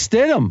it helps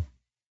Stidham.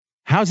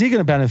 How's he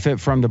going to benefit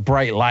from the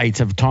bright lights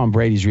of Tom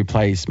Brady's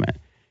replacement?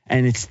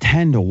 And it's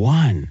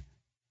 10-1.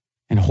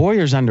 And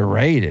Hoyer's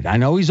underrated. I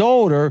know he's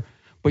older,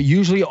 but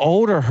usually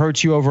older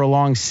hurts you over a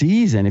long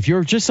season. If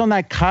you're just on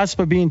that cusp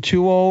of being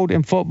too old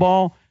in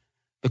football,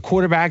 the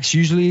quarterbacks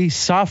usually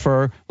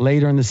suffer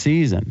later in the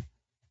season.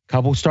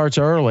 Couple starts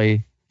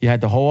early, you had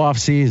the whole off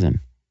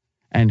season.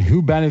 And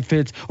who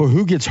benefits or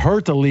who gets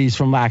hurt the least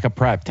from lack of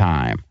prep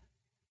time?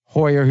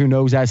 Hoyer, who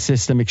knows that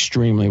system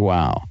extremely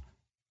well.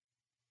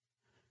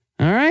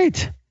 All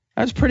right.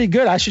 That's pretty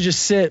good. I should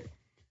just sit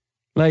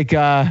like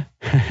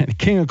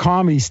King of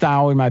Comedy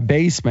style in my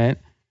basement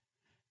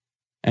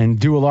and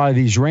do a lot of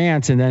these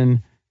rants. And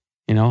then,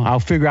 I'll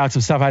figure out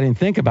some stuff I didn't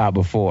think about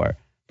before.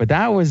 But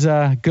that was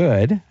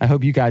good. I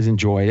hope you guys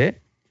enjoyed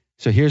it.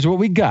 So here's what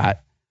we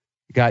got.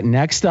 We got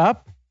next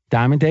up,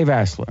 Diamond Dave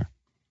Essler.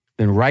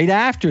 Then right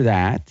after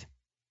that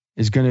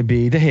is going to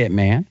be the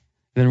Hitman.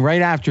 Then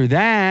right after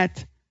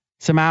that,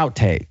 some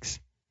outtakes.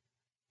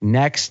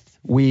 Next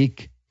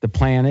week, the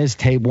plan is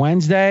tape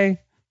Wednesday,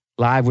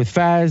 live with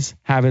Fez,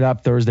 have it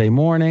up Thursday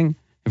morning.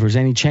 If there's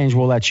any change,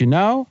 we'll let you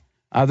know.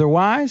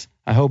 Otherwise,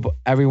 I hope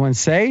everyone's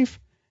safe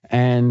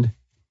and,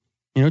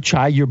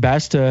 try your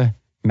best to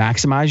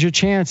maximize your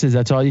chances.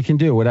 That's all you can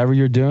do. Whatever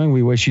you're doing,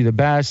 we wish you the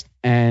best.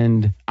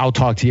 And I'll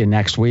talk to you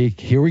next week.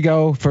 Here we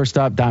go. First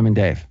up, Diamond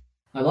Dave.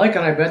 I like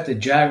and I bet the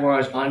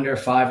Jaguars under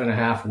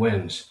 5.5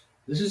 wins.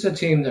 This is a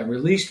team that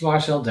released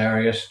Marcel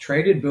Darius,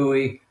 traded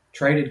Bowie,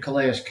 traded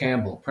Calais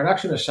Campbell.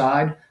 Production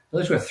aside,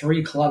 those were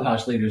 3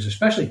 clubhouse leaders,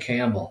 especially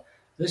Campbell.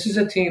 This is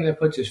a team that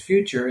puts his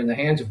future in the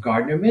hands of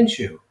Gardner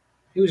Minshew.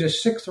 He was a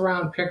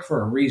 6th-round pick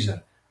for a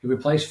reason. He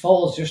replaced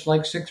Foles just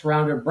like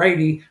 6th-rounder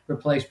Brady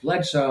replaced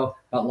Bledsoe,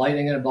 but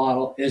lightning in a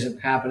bottle isn't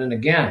happening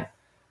again.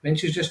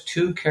 Minshew's just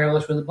too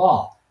careless with the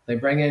ball. They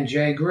bring in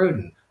Jay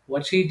Gruden.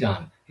 What's he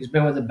done? He's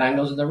been with the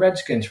Bengals and the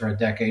Redskins for a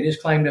decade. His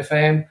claim to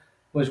fame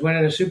was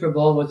winning a Super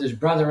Bowl with his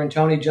brother and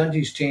Tony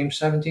Dungy's team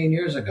 17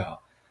 years ago.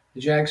 The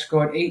Jags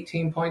scored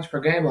 18 points per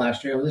game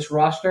last year. With this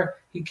roster,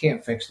 he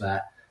can't fix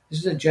that. This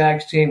is a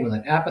Jags team with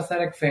an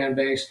apathetic fan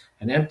base,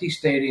 an empty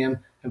stadium,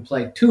 and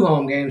played 2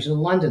 home games in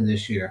London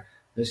this year.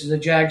 This is a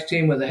Jags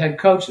team with a head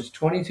coach that's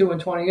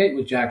 22-28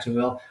 with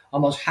Jacksonville.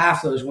 Almost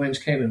half those wins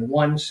came in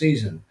one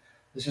season.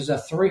 This is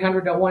a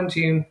 300-1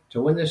 team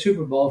to win the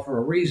Super Bowl for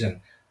a reason.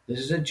 This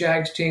is a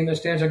Jags team that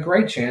stands a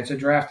great chance of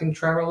drafting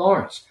Trevor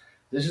Lawrence.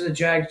 This is a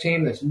Jags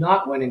team that's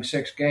not winning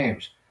 6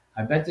 games.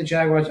 I bet the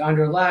Jaguars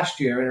under last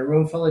year in a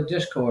room full of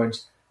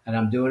discords, and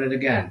I'm doing it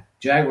again.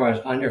 Jaguars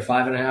under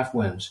 5.5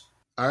 wins.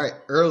 All right,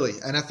 early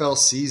NFL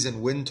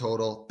season win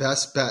total,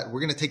 best bet. We're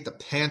going to take the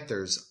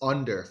Panthers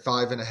under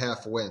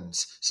 5.5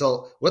 wins.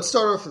 So let's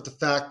start off with the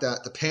fact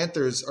that the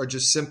Panthers are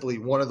just simply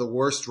one of the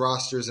worst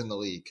rosters in the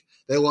league.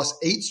 They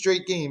lost 8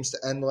 straight games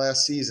to end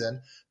last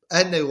season,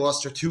 and they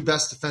lost their 2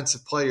 best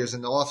defensive players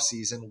in the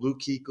offseason,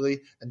 Luke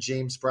Kuechly and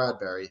James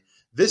Bradbury.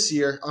 This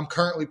year, I'm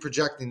currently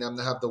projecting them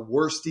to have the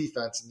worst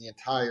defense in the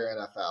entire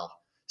NFL.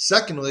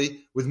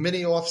 Secondly, with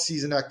many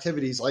off-season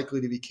activities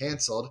likely to be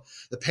canceled,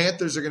 the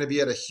Panthers are going to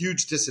be at a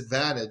huge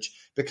disadvantage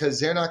because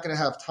they're not going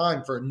to have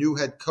time for a new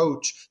head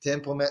coach to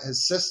implement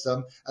his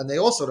system, and they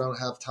also don't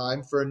have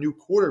time for a new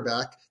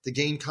quarterback to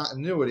gain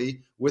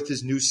continuity with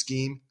his new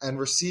scheme and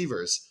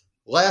receivers.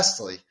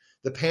 Lastly,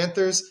 the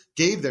Panthers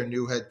gave their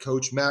new head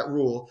coach, Matt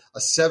Rule, a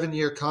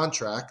 7-year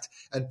contract,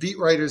 and beat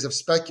writers have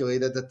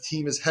speculated that the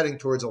team is heading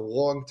towards a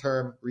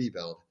long-term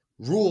rebuild.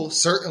 Rule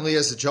certainly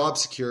has the job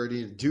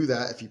security to do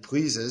that if he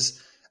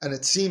pleases, and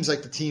it seems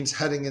like the team's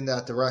heading in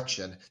that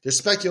direction. There's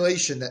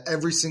speculation that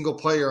every single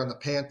player on the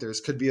Panthers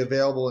could be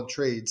available in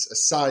trades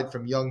aside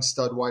from young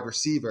stud wide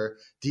receiver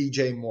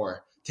DJ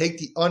Moore. Take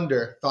the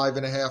under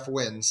 5.5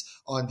 wins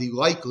on the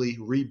likely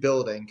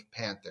rebuilding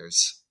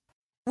Panthers.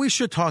 We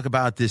should talk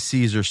about this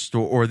Caesar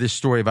story, or this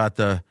story about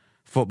the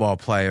football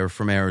player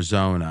from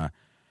Arizona.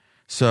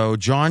 So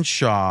John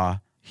Shaw,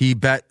 he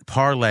bet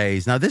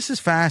parlays. Now, this is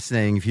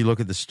fascinating if you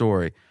look at the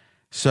story.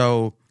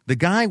 So the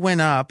guy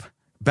went up,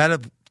 bet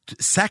a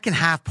second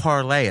half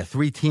parlay, a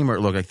 3-teamer,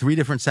 it looked like 3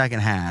 different second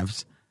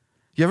halves.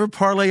 You ever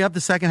parlay up the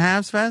second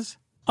halves, Fez?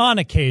 On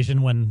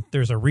occasion when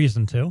there's a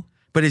reason to.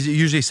 But is it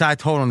usually side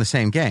total in the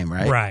same game,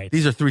 right? Right.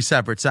 These are 3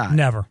 separate sides.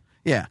 Never.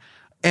 Yeah.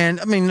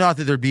 And, I mean, not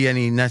that there'd be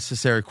any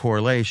necessary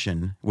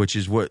correlation, which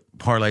is what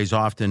parlays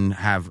often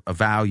have a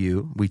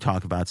value we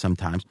talk about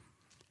sometimes.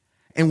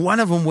 And one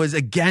of them was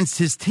against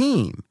his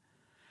team.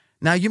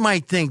 Now, you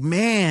might think,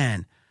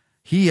 man,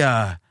 he's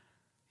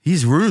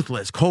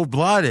ruthless,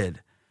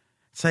 cold-blooded.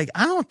 It's like,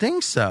 I don't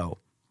think so.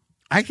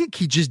 I think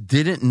he just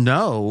didn't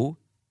know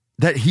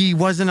that he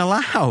wasn't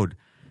allowed.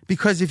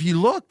 Because if you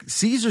look,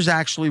 Caesars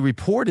actually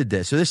reported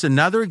this. So this is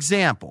another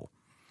example,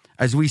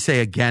 as we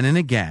say again and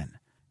again.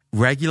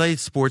 Regulated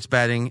sports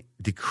betting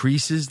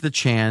decreases the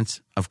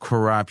chance of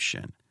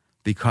corruption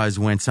because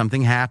when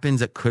something happens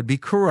that could be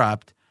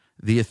corrupt,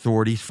 the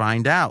authorities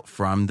find out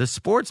from the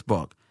sports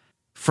book.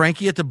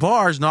 Frankie at the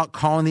bar is not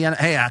calling the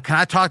hey, can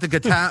I talk to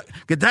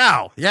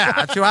Goodell? Yeah,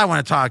 that's who I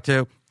want to talk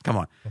to. Come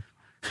on.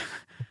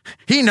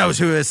 He knows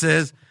who this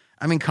is.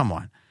 I mean, come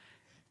on.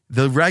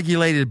 The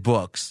regulated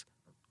books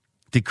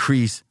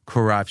decrease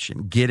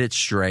corruption. Get it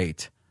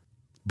straight.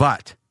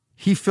 But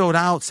he filled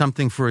out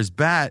something for his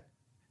bet,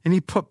 and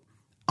he put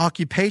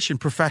occupation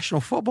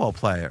professional football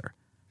player.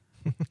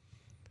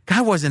 Guy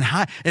wasn't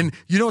high. And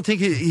you don't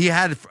think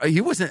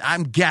he wasn't,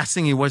 I'm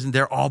guessing he wasn't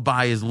there all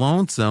by his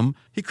lonesome.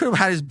 He could have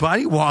had his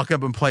buddy walk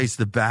up and place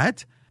the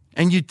bet.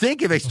 And you'd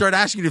think if they start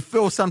asking you to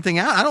fill something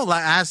out, I don't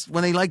ask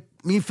when they like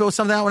me to fill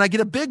something out. When I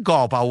get a big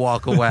gulp, I'll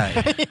walk away.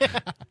 Yeah.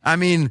 I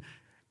mean,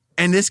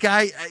 and this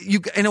guy,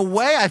 in a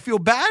way, I feel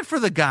bad for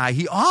the guy.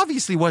 He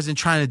obviously wasn't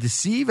trying to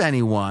deceive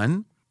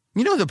anyone.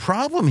 You know, the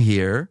problem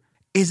here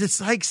is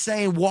it's like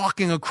saying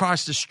walking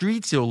across the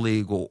street's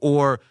illegal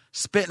or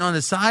spitting on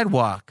the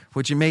sidewalk,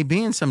 which it may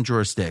be in some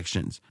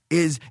jurisdictions,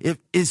 is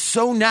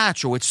so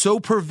natural. It's so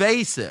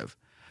pervasive.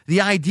 The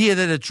idea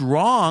that it's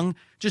wrong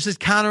just is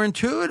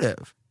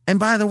counterintuitive. And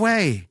by the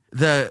way,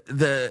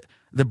 the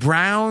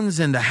Browns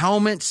and the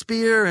helmet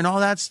spear and all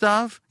that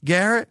stuff,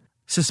 Garrett,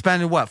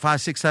 suspended what,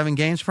 5, 6, 7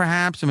 games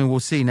perhaps? I mean, we'll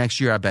see next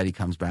year. I bet he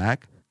comes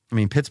back. I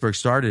mean, Pittsburgh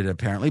started it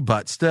apparently,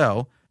 but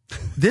still,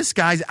 this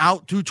guy's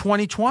out through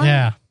 2020.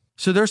 Yeah.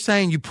 So they're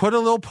saying you put a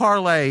little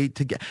parlay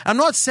to get. I'm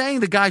not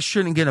saying the guy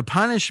shouldn't get a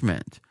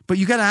punishment, but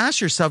you got to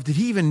ask yourself, did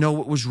he even know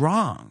what was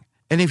wrong?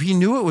 And if he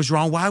knew it was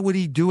wrong, why would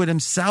he do it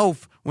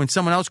himself when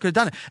someone else could have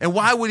done it? And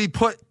why would he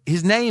put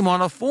his name on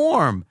a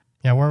form?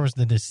 Yeah, where was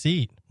the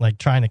deceit? Like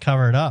trying to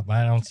cover it up.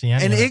 I don't see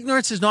any. And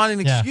ignorance is not an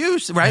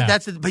excuse, right? Yeah.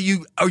 But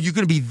are you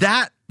going to be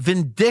that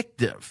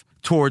vindictive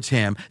towards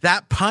him,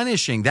 that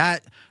punishing,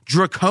 that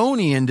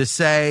draconian to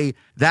say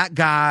that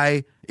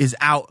guy is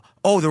out?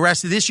 Oh, the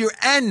rest of this year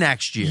and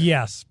next year.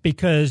 Yes,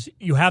 because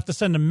you have to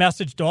send a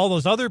message to all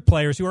those other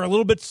players who are a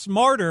little bit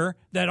smarter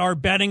that are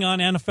betting on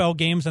NFL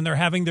games and they're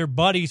having their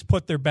buddies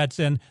put their bets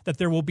in that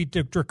there will be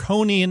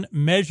draconian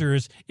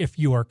measures if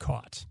you are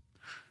caught.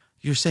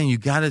 You're saying you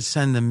got to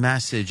send the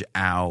message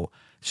out.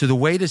 So the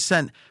way to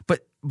send,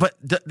 but But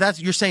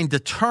that's you're saying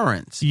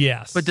deterrence.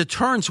 Yes. But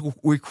deterrence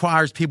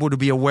requires people to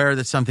be aware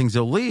that something's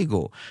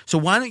illegal. So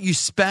why don't you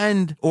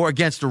spend, or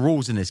against the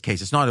rules in this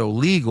case? It's not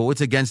illegal. It's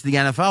against the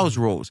NFL's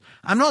rules.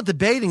 I'm not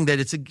debating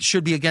that it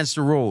should be against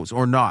the rules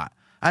or not.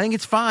 I think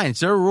it's fine. It's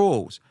their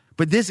rules.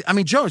 But this, I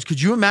mean, Jones,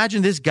 could you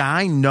imagine this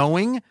guy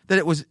knowing that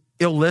it was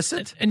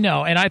illicit?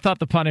 No, and I thought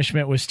the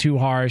punishment was too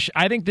harsh.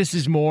 I think this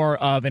is more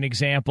of an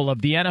example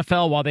of the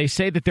NFL. While they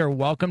say that they're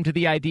welcome to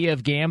the idea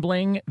of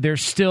gambling, they're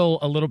still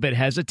a little bit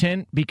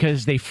hesitant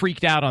because they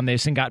freaked out on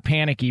this and got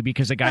panicky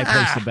because a guy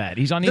placed a bet.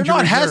 He's on injury reserve.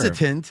 They're not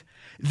hesitant.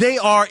 They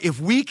are,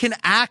 if we can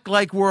act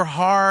like we're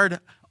hard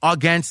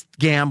against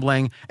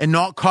gambling and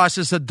not cost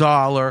us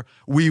 $1,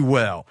 we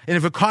will. And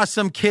if it costs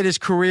some kid his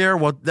career,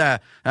 well,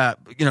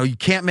 you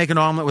can't make an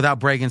omelet without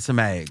breaking some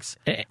eggs,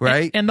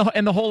 right? And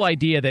the whole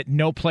idea that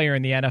no player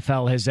in the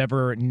NFL has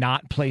ever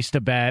not placed a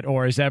bet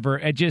or has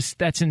ever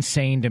that's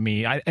insane to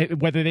me.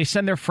 Whether they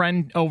send their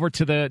friend over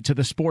to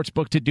the sports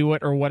book to do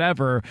it or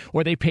whatever,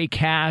 or they pay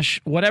cash,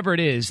 whatever it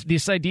is,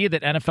 this idea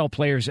that NFL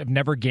players have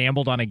never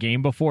gambled on a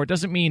game before, it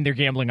doesn't mean they're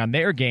gambling on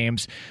their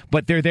games,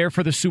 but they're there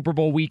for the Super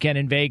Bowl weekend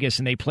in Vegas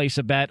and they place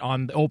a bet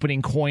on the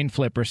opening coin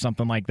flip or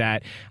something like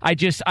that. I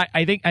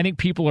think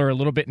people are a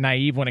little bit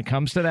naive when it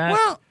comes to that.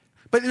 Well,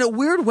 but in a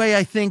weird way,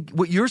 I think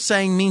what you're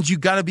saying means you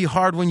got to be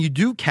hard when you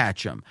do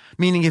catch them.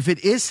 Meaning, if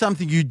it is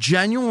something you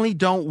genuinely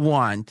don't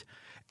want,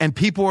 and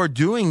people are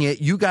doing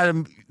it, you got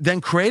to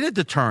then create a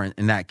deterrent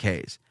in that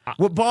case.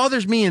 What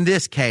bothers me in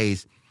this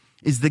case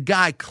is the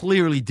guy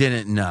clearly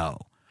didn't know,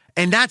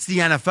 and that's the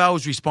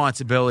NFL's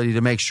responsibility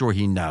to make sure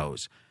he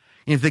knows.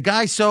 If the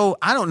guy's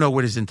I don't know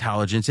what his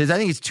intelligence is. I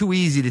think it's too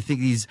easy to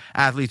think these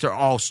athletes are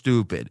all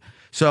stupid.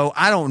 So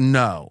I don't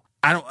know.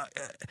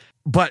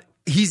 But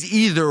he's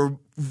either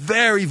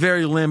very,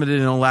 very limited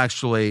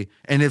intellectually,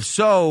 and if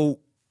so,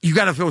 you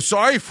got to feel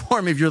sorry for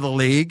him if you're the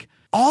league.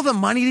 All the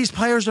money these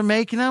players are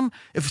making him,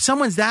 if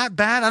someone's that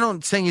bad, I'm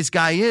not saying this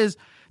guy is,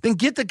 then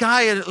get the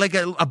guy like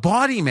a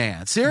body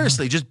man.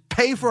 Seriously, just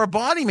pay for a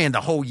body man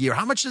the whole year.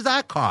 How much does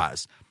that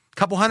cost? A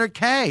couple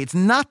 $100K. It's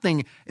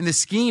nothing in the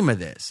scheme of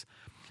this.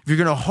 If you're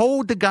going to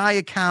hold the guy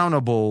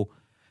accountable,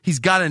 he's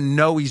got to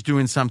know he's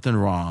doing something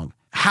wrong.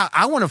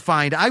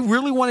 I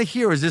really want to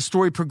hear as this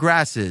story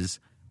progresses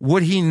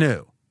what he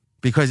knew.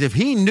 Because if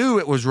he knew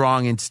it was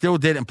wrong and still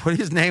didn't put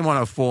his name on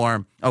a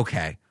form,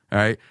 okay, all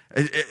right.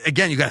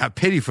 Again, you got to have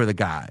pity for the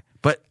guy.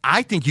 But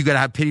I think you got to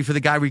have pity for the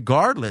guy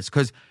regardless,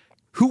 because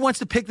who wants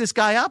to pick this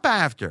guy up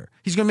after?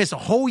 He's going to miss a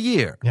whole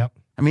year. Yep.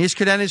 I mean, this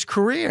could end his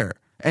career.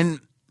 And,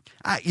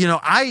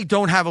 I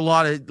don't have a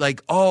lot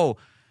of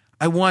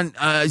I want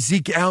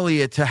Zeke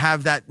Elliott to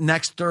have that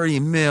next 30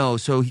 mil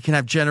so he can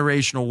have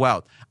generational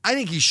wealth. I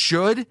think he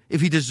should if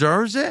he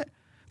deserves it,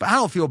 but I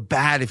don't feel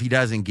bad if he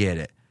doesn't get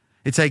it.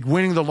 It's like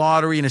winning the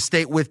lottery in a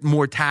state with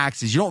more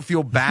taxes. You don't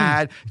feel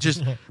bad.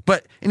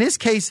 But in this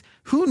case,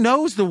 who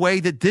knows the way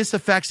that this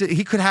affects it?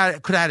 He could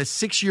have had a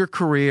 6-year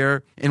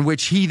career in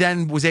which he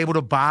then was able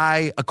to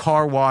buy a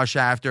car wash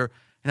after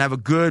and have a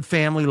good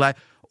family life.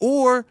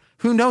 Or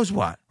who knows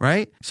what,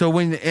 right? So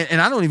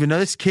and I don't even know,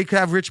 this kid could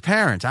have rich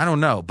parents. I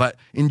don't know. But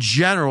in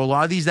general, a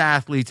lot of these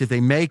athletes, if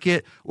they make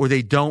it or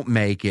they don't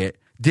make it,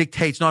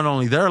 dictates not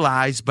only their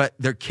lives, but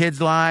their kids'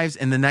 lives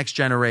and the next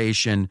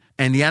generation.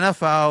 And the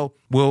NFL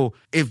will,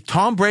 if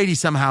Tom Brady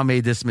somehow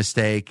made this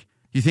mistake,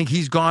 you think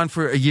he's gone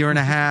for a year and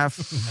a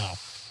half? No.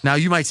 Now,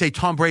 you might say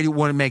Tom Brady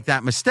wouldn't make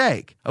that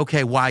mistake.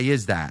 Okay, why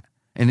is that?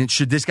 And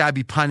should this guy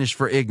be punished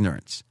for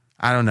ignorance?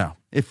 I don't know.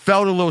 It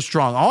felt a little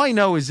strong. All I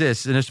know is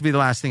this, and this will be the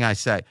last thing I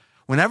say.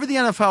 Whenever the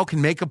NFL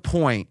can make a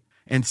point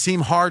and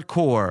seem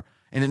hardcore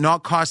and it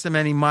not cost them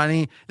any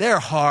money, they're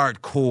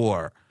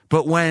hardcore.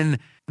 But when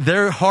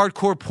their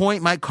hardcore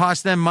point might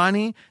cost them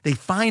money, they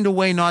find a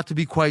way not to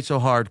be quite so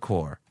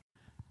hardcore.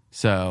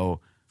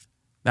 So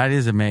that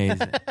is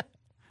amazing.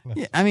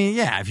 Yeah, I mean,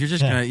 if you're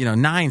just going to,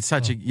 9,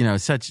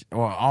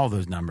 all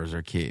those numbers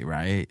are key,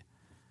 right?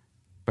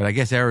 But I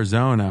guess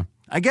Arizona,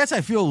 I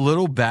feel a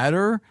little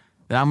better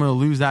that I'm going to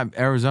lose that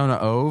Arizona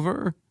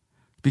over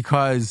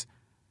because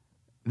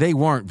they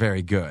weren't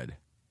very good.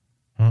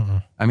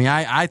 I mean,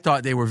 I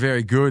thought they were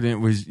very good, and it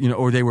was,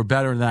 or they were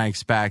better than I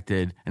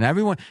expected. And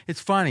everyone, it's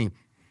funny,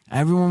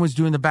 everyone was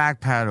doing the back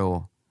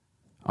pedal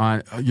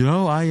on, I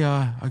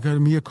got a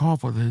mea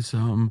culpa this.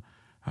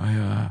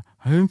 I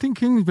didn't think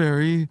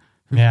Kingsbury.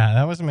 Yeah,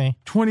 that was me.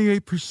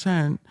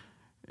 28%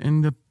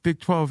 in the Big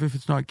 12 if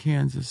it's not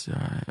Kansas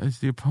as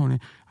the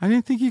opponent. I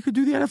didn't think he could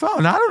do the NFL,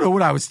 and I don't know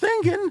what I was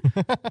thinking.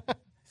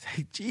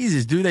 Hey,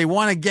 Jesus, dude, they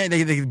want to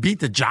they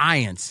beat the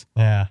Giants.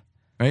 Yeah.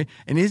 Right?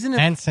 And isn't it?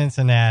 And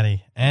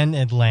Cincinnati and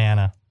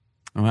Atlanta.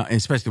 Well,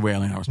 especially the way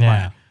Atlanta was playing.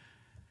 Yeah.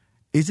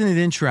 Isn't it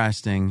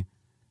interesting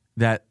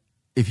that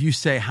if you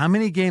say how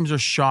many games are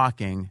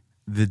shocking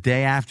the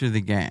day after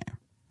the game,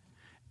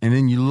 and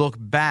then you look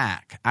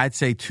back, I'd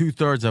say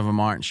 2/3 of them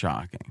aren't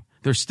shocking.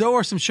 There still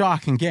are some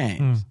shocking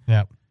games.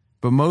 Yep.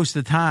 But most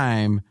of the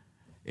time,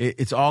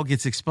 it's all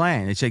gets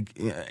explained. It's like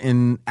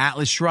in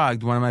Atlas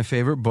Shrugged, one of my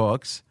favorite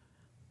books.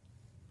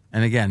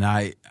 And again,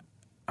 I've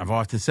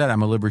often said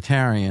I'm a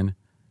libertarian,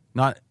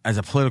 not as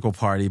a political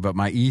party, but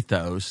my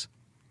ethos,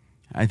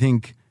 I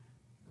think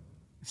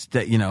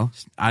that,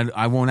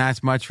 I won't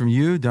ask much from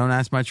you, don't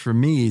ask much from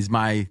me is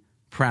my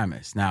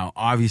premise. Now,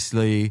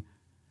 obviously,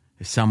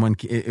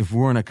 if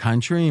we're in a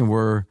country and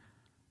we're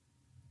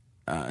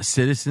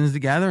citizens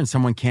together and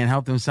someone can't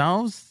help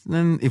themselves,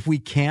 then if we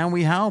can,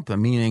 we help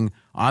them. Meaning,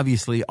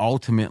 obviously,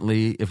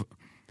 ultimately, if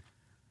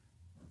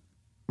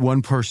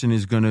one person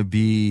is going to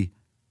be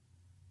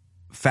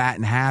fat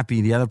and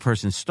happy, the other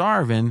person's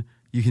starving,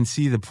 you can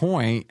see the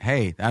point.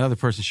 Hey, that other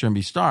person shouldn't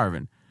be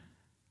starving.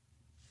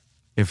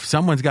 If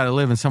someone's got to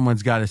live and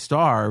someone's got to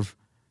starve,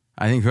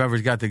 I think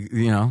whoever's got the,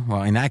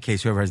 well, in that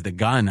case, whoever has the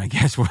gun, I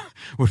guess, would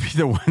be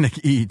the one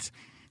that eats,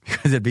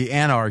 because it'd be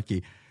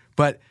anarchy.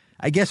 But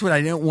I guess what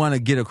I didn't want to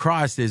get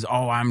across is,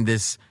 I'm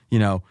this,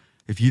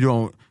 if you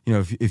don't,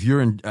 if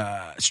you're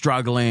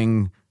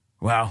struggling,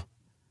 well,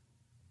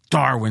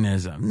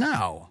 Darwinism.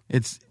 No,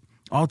 it's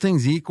all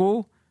things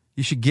equal.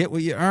 You should get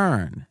what you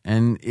earn.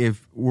 And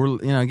if we're,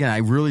 again, I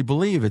really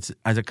believe it's,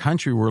 as a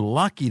country, we're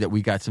lucky that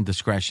we got some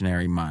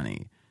discretionary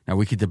money. Now,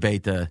 we could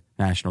debate the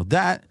national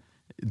debt.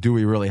 Do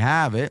we really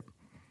have it?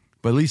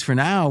 But at least for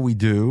now, we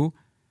do.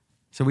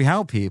 So we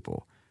help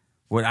people.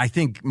 What I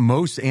think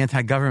most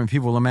anti-government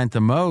people lament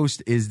the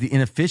most is the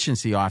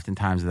inefficiency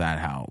oftentimes of that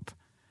help.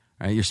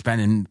 Right? You're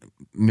spending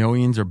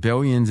millions or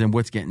billions, and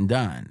what's getting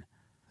done?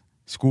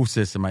 School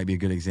system might be a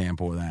good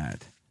example of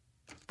that.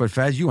 But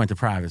Fez, you went to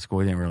private school.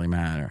 It didn't really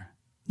matter.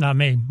 Not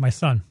me, my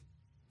son.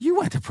 You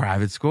went to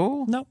private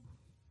school? No.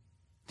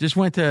 Just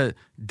went to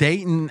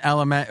Dayton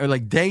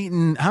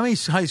Dayton. How many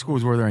high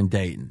schools were there in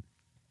Dayton?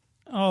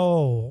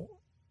 Oh,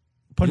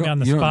 putting me on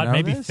the spot,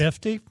 maybe this?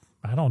 50?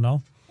 I don't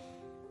know.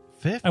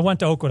 50? I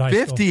went to Oakwood High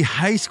School. 50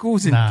 high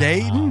schools in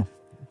Dayton?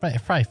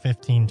 Probably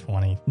 15,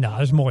 20. No,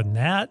 there's more than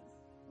that.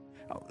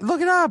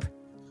 Look it up.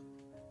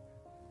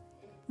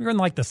 We were in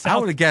the South. I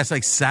would have guessed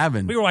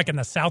 7. We were in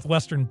the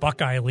Southwestern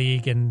Buckeye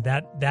League, and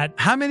that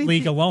how many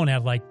league alone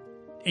had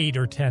 8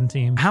 or 10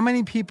 teams. How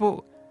many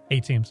people?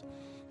 8 teams.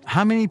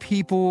 How many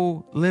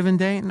people live in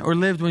Dayton or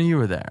lived when you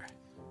were there?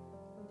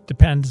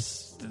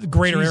 Depends. The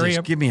greater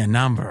area. Give me a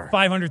number.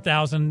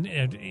 500,000.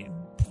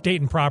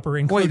 Dayton proper.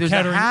 Wait, there's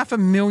Kettering.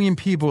 500,000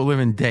 people who live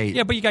in Dayton.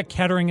 Yeah, but you got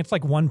Kettering. It's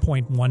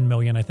 1.1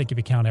 million, I think, if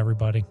you count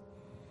everybody.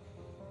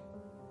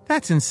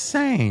 That's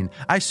insane.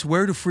 I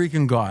swear to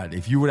freaking God,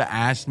 if you would have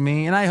asked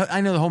me, and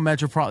I know the whole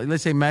metropolitan,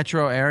 let's say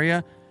metro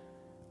area,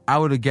 I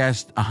would have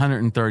guessed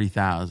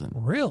 130,000.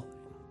 Really?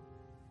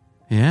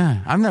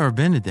 Yeah. I've never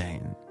been to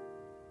Dayton.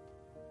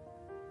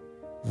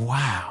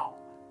 Wow.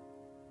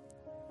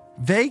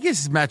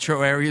 Vegas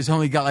metro area's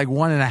only got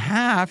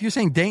 1.5. You're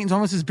saying Dayton's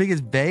almost as big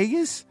as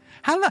Vegas?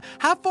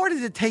 How far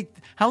does it take?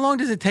 How long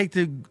does it take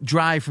to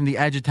drive from the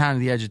edge of town to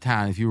the edge of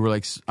town? If you were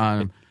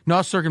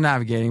not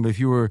circumnavigating, but if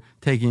you were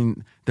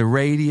taking the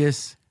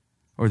radius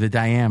or the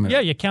diameter?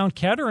 Yeah, you count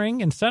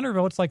Kettering and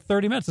Centerville. It's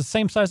 30 minutes. It's the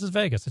same size as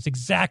Vegas. It's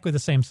exactly the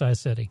same size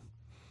city.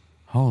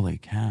 Holy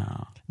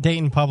cow!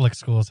 Dayton public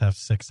schools have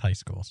 6 high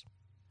schools.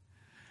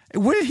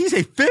 What did he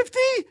say? 50?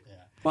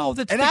 Well,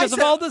 that's because of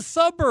all the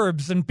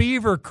suburbs and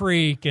Beaver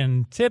Creek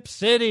and Tip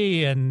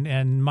City and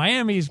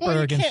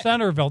Miamisburg and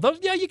Centerville.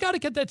 You got to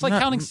get that. It's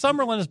counting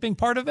Summerlin as being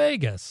part of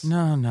Vegas.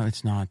 No,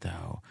 it's not,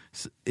 though.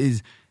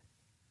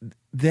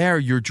 There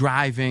you're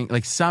driving,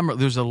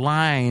 there's a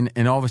line,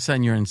 and all of a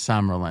sudden you're in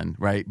Summerlin,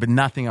 right? But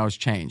nothing else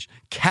changed.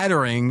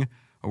 Kettering,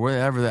 or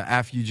whatever the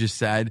F you just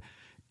said,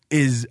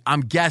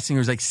 I'm guessing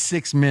it was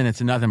 6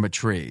 minutes and nothing but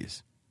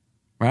trees,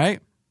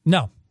 right?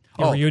 No.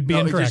 You'd be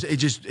incorrect.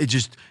 It's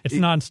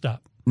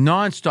nonstop.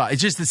 Nonstop.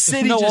 It's just the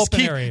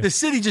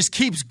city just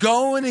keeps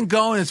going and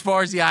going as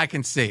far as the eye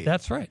can see.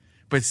 That's right.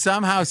 But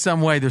somehow,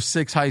 some way, there's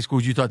 6 high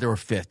schools. You thought there were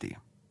 50.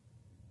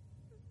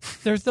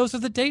 Those are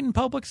the Dayton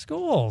public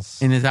schools.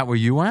 And is that where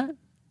you went?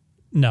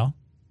 No.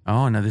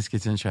 Oh, no, this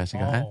gets interesting.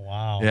 Go ahead.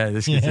 Wow. Yeah,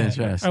 this gets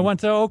interesting. I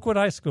went to Oakwood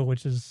High School,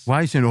 which is... Why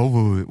are you saying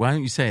Oakwood? Why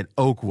don't you say it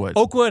Oakwood?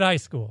 Oakwood High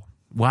School.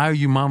 Why are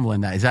you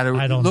mumbling that? Is that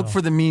I don't look know.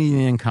 For the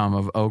median income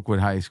of Oakwood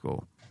High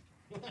School?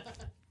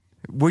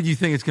 What do you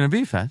think it's going to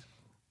be, Fed?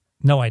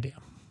 No idea.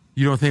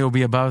 You don't think it'll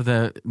be above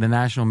the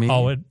national mean?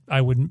 Oh,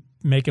 I would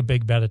make a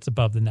big bet it's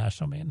above the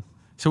national mean.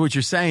 So what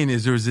you're saying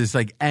is there's this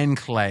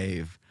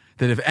enclave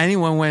that if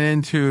anyone went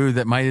into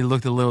that might have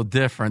looked a little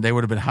different, they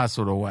would have been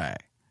hustled away.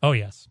 Oh,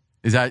 yes.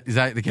 Is that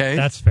the case?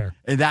 That's fair.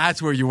 And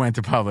that's where you went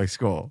to public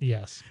school.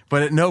 Yes.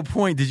 But at no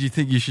point did you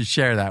think you should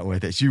share that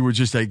with us. You were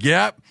just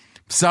yep,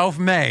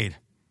 self-made.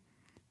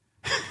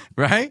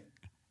 Right?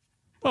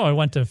 Well, I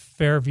went to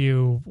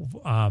Fairview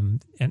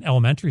in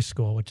elementary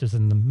school, which is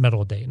in the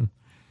middle of Dayton.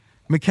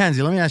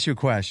 Mackenzie, let me ask you a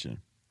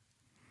question.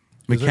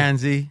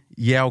 Mackenzie,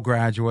 Yale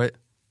graduate,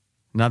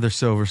 another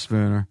silver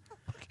spooner.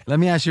 Okay. Let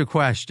me ask you a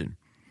question.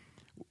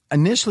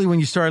 Initially, when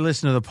you started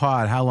listening to the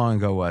pod, how long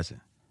ago was it?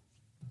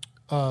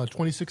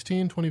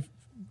 2016,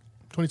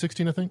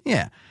 I think.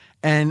 Yeah.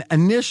 And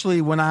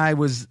initially, when I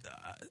was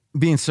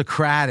being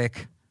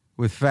Socratic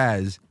with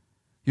Fez,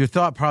 your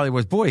thought probably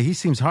was, boy, he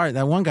seems hard.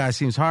 That one guy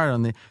seems hard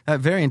on that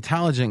very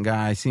intelligent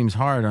guy seems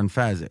hard on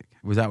Fezzik.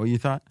 Was that what you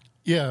thought?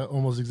 Yeah,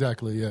 almost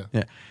exactly. Yeah.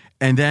 Yeah.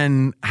 And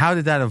then how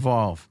did that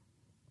evolve?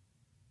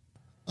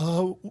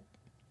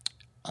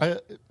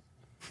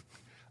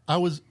 I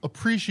was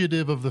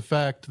appreciative of the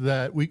fact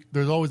that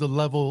there's always a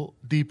level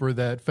deeper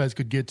that Fez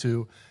could get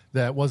to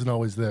that wasn't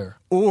always there.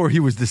 Or he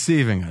was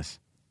deceiving us.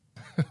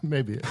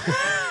 Maybe.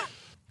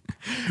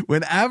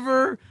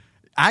 Whenever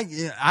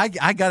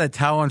I got to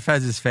tell on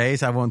Fez's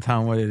face, I won't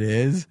tell him what it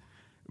is,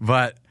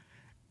 but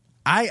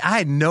I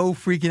had no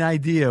freaking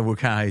idea what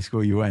kind of high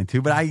school you went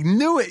to, but I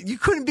knew it. You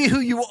couldn't be who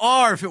you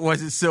are if it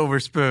wasn't Silver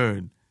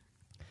Spoon.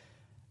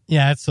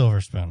 Yeah, it's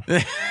Silver Spoon.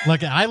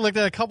 Look, I looked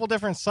at a couple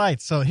different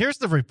sites. So here's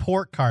the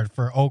report card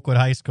for Oakwood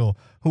High School,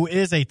 who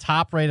is a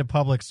top-rated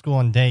public school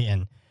in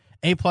Dayton.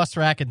 A+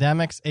 for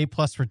academics, A+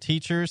 for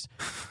teachers,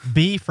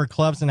 B for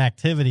clubs and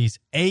activities,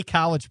 A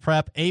college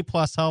prep, A+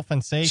 health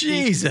and safety.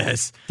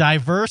 Jesus.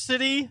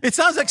 Diversity. It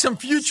sounds like some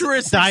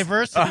futuristic.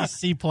 Diversity,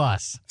 C+.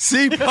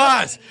 C+.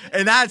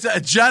 And that's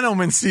a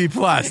gentleman C+.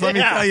 Let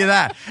me tell you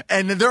that.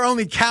 And they're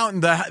only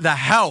counting the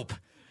help.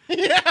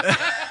 Yeah.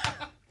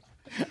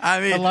 I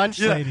mean, the lunch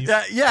ladies.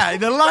 Yeah,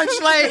 the lunch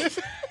ladies.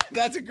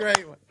 That's a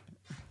great one.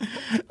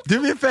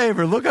 Do me a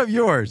favor. Look up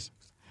yours.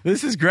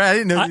 This is great. I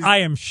didn't know I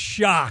am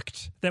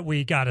shocked that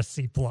we got a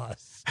C+.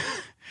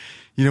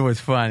 You know what's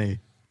funny?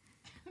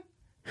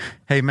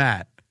 Hey,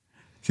 Matt.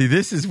 See,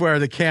 this is where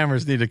the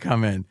cameras need to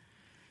come in.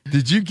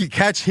 Did you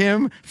catch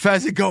him,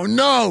 Fezzik, go,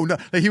 no.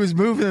 Like he was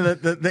moving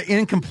the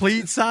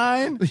incomplete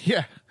sign?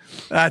 Yeah.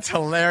 That's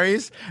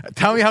hilarious.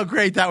 Tell me how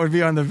great that would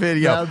be on the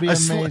video. That would be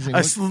amazing.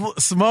 A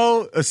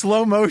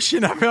slow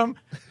motion of him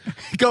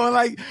going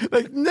like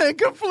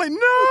incomplete.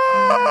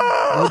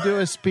 No. We'll do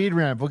a speed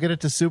ramp. We'll get it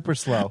to super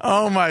slow.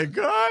 Oh my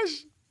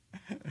gosh.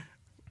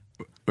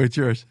 What's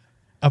yours?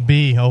 A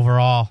B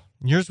overall.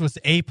 Yours was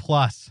A+,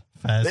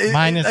 Fez.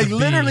 Mine is a B.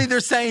 Literally,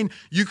 they're saying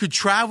you could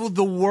travel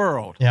the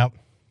world. Yep.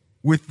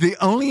 With the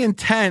only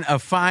intent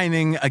of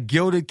finding a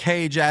gilded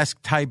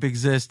cage-esque type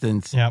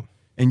existence. Yep.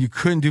 And you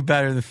couldn't do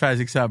better than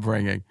Fezzik's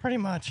upbringing. Pretty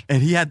much.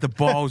 And he had the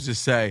balls to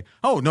say,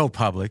 oh, no,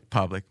 public.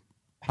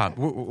 What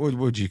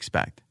would you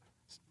expect?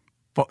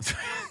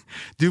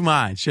 Do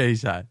mine, Shady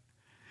Side.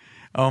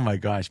 Oh, my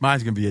gosh.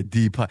 Mine's going to be a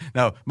D+.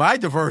 No, my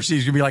diversity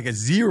is going to be like a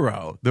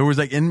 0. There was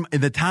like, in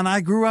the town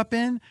I grew up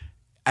in,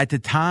 at the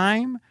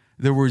time,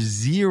 there were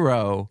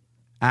 0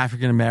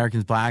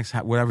 African-Americans, blacks,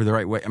 whatever the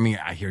right way. I mean,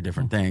 I hear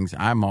different things.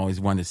 I'm always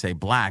one to say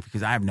black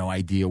because I have no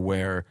idea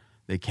where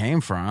they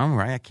came from,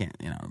 right? I can't,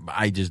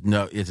 I just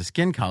know it's a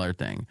skin color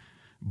thing.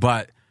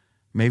 But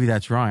maybe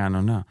that's wrong. I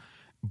don't know.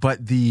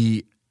 But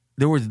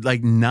there was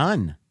like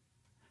none.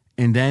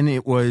 And then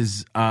it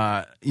was,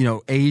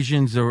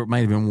 Asians, there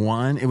might have been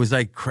 1. It was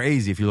like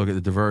crazy if you look at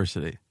the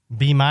diversity.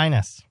 B-.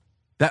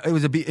 That it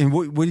was a B. And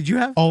what did you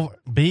have? Oh,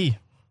 B.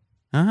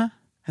 Uh-huh.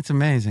 That's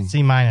amazing.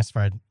 C-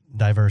 for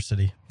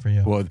diversity for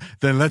you. Well,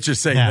 then let's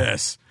just say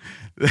this.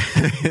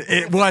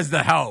 It was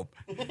the help.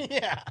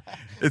 Yeah.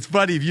 It's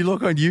funny if you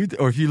look on YouTube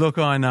or if you look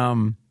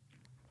on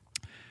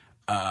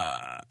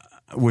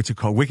what's it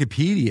called,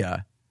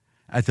 Wikipedia.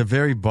 At the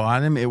very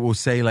bottom, it will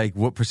say like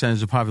what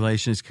percentage of the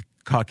population is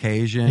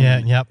Caucasian. Yeah.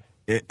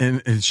 Yep.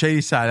 And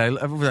Shady Side,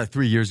 like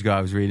 3 years ago,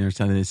 I was reading or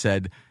something. It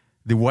said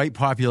the white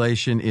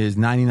population is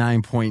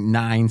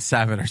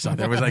 99.97 or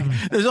something. It was like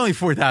there's only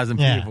 4,000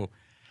 people.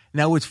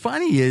 Now, what's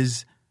funny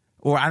is.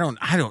 Or I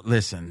don't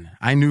listen.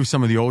 I knew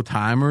some of the old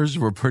timers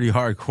were pretty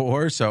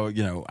hardcore, so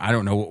I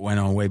don't know what went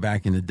on way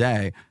back in the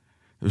day.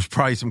 There was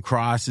probably some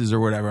crosses or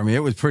whatever. I mean,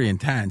 it was pretty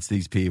intense,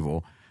 these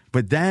people.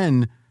 But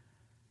then,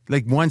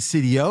 like one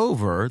city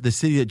over, the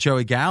city that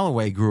Joey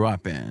Galloway grew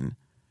up in,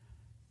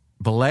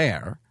 Bel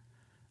Air,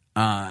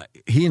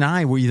 he and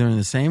I were either in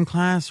the same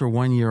class or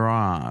 1 year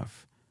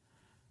off.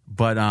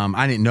 But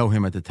I didn't know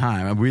him at the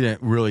time. We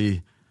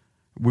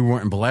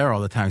weren't in Bel Air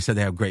all the time. He said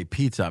they have great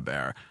pizza up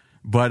there.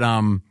 But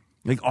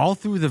like all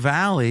through the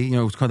valley,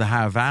 it's called the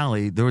Ohio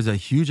Valley, there was a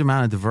huge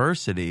amount of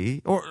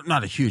diversity, or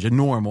not a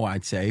normal,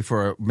 I'd say,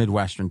 for a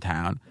Midwestern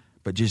town.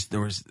 But just there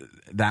was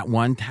that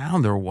one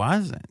town there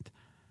wasn't.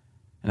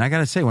 And I got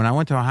to say, when I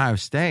went to Ohio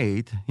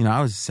State,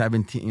 I was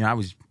 17. I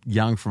was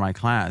young for my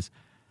class.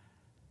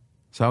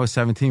 So I was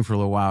 17 for a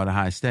little while at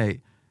Ohio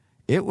State.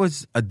 It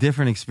was a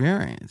different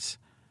experience.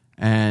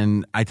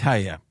 And I tell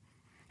you,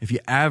 if you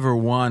ever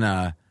want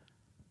to,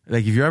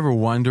 like, if you're ever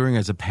wondering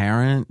as a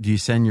parent, do you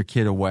send your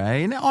kid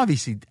away? And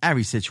obviously,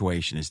 every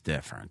situation is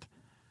different.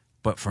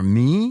 But for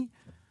me,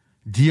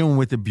 dealing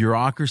with the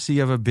bureaucracy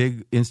of a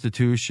big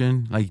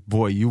institution, like,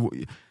 boy, you're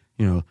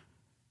in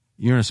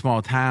a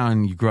small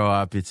town, you grow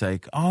up, it's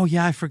like, oh,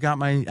 yeah, I forgot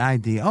my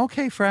ID.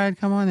 Okay, Fred,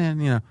 come on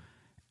in,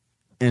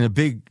 In a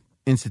big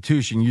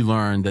institution, you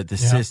learn that the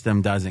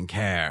system doesn't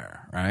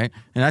care, right?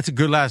 And that's a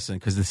good lesson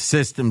because the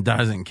system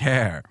doesn't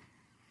care.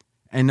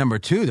 And number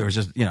 2, there was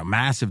just,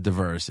 massive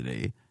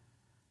diversity.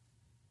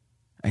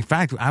 In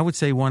fact, I would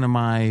say one of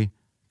my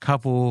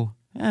couple,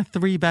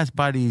 3 best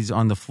buddies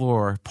on the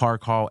floor,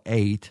 Park Hall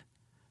 8,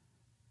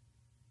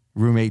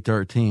 room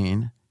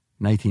 813,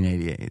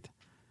 1988.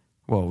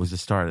 Well, it was the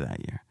start of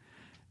that year.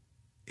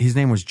 His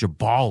name was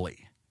Jabali.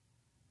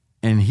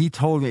 And he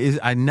told me,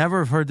 I never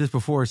have heard this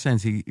before or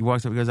since. He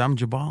walks up and goes, I'm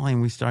Jabali,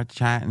 and we start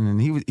chatting. And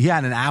he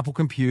had an Apple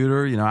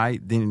computer. You know, I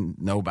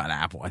didn't know about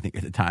Apple, I think,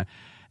 at the time.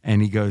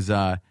 And he goes,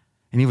 and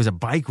he was a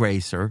bike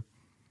racer.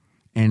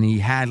 And he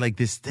had like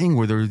this thing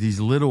where there were these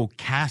little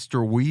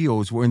caster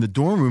wheels where in the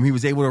dorm room he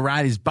was able to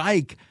ride his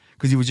bike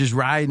because he was just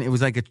riding. It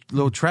was like a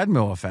little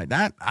treadmill effect.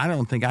 That I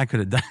don't think I could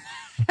have done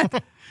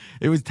that.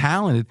 It was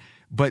talented.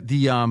 But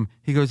he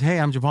goes, hey,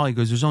 I'm Jabali. He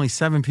goes, there's only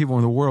 7 people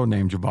in the world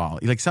named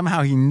Jabali. Like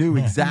somehow he knew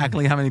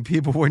exactly how many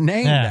people were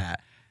named that.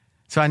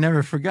 So I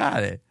never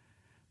forgot it.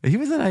 But he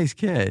was a nice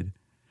kid.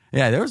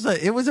 Yeah,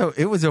 it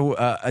was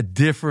a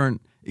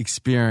different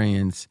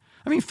experience.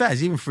 I mean,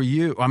 Fez, even for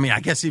you, I mean, I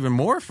guess even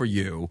more for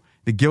you,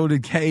 the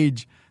gilded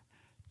cage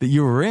that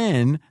you were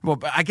in. Well,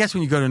 I guess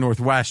when you go to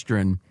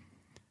Northwestern,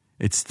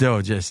 it's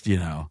still just, you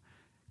know,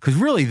 because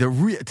really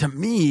to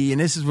me, and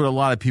this is what a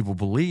lot of people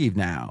believe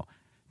now,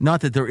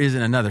 not that there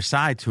isn't another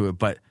side to it,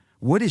 but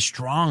what is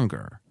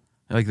stronger?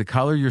 Like the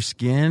color of your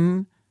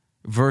skin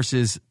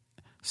versus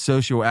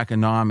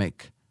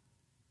socioeconomic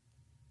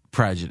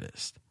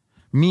prejudice.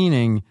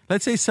 Meaning,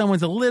 let's say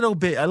someone's a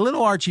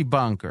little Archie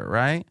Bunker,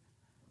 right?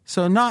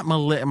 So not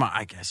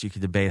I guess you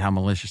could debate how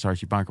malicious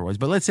Archie Bunker was,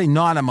 but let's say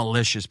not a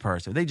malicious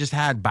person. They just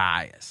had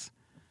bias.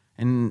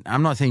 And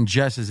I'm not saying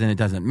just as in it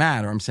doesn't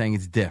matter. I'm saying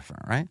it's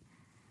different, right?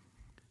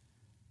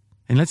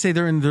 And let's say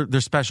they're in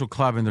their special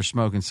club and they're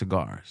smoking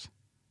cigars.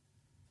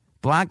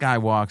 Black guy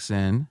walks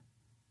in.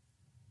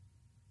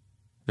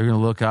 They're going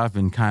to look up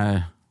and kind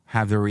of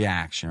have their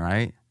reaction,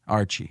 right?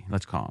 Archie,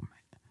 let's call him.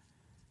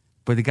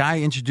 But the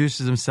guy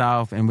introduces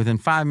himself, and within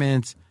 5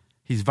 minutes,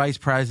 he's vice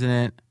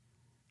president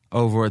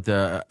over at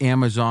the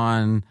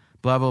Amazon,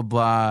 blah, blah,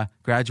 blah,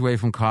 graduated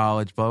from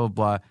college, blah, blah,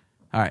 blah.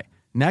 All right.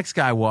 Next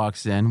guy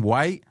walks in,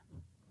 white,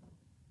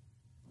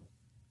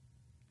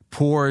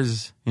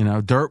 pores,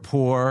 dirt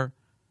poor,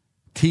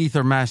 teeth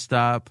are messed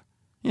up.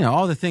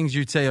 All the things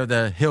you'd say are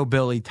the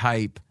hillbilly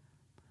type,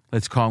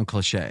 let's call them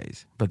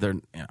cliches. But they're,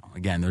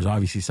 again, there's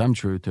obviously some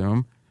truth to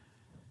them.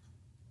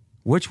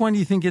 Which one do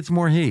you think gets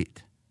more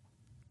heat?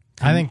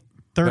 I think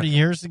 30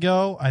 years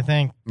ago, I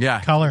think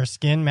color of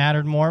skin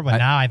mattered more, but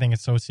now I think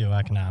it's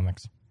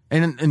socioeconomics.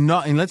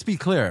 And let's be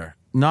clear,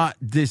 not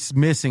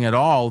dismissing at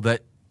all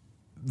that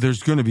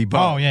there's going to be both.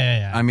 Oh,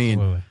 yeah. I mean,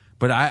 absolutely.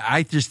 But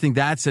I just think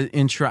that's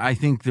I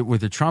think that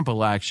with the Trump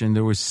election,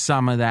 there was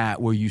some of that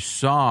where you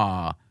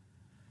saw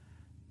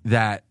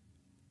that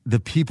the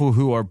people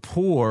who are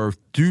poor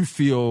do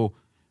feel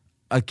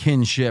a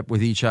kinship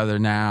with each other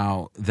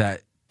now,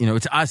 that,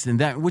 it's us and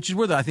them, which is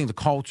where I think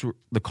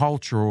the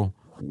cultural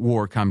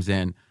war comes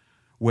in,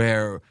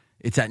 where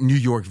it's that New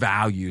York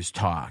values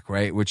talk,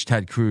 right? Which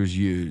Ted Cruz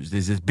used.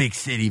 There's this big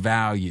city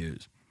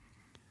values.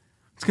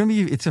 It's going to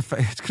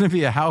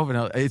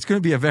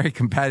be a very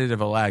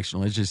competitive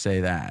election. Let's just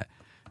say that.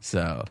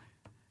 So,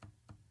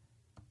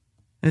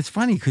 and it's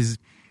funny because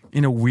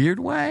in a weird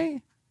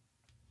way,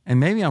 and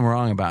maybe I'm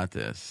wrong about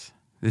this.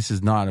 This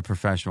is not a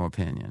professional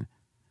opinion.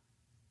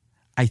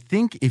 I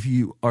think if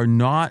you are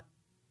not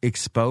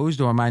exposed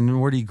to a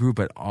minority group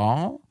at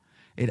all,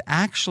 it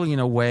actually, in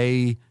a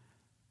way,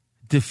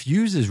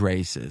 diffuses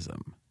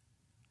racism.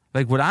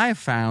 Like what I have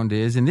found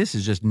is, and this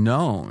is just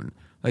known,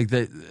 like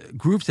the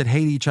groups that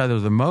hate each other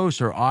the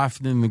most are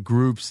often the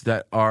groups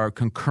that are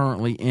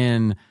concurrently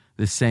in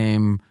the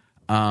same,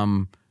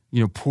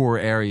 poor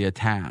area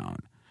town.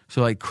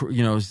 So like,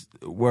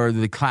 where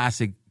the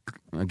classic,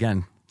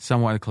 again,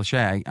 somewhat a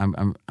cliche,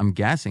 I'm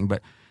guessing,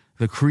 but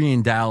the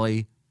Korean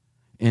deli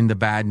in the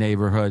bad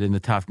neighborhood, in the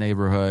tough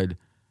neighborhood,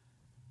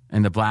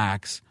 and the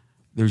blacks,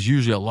 there's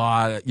usually a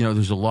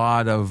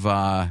lot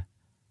of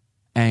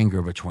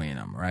anger between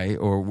them, right?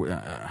 Or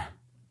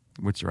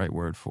what's the right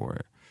word for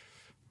it?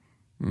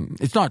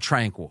 It's not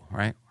tranquil,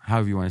 right?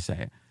 However you want to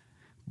say it.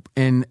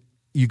 And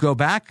you go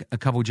back a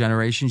couple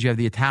generations, you have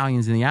the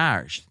Italians and the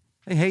Irish.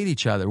 They hate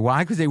each other.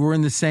 Why? Because they were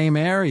in the same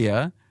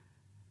area.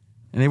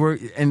 And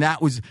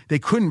they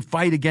couldn't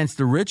fight against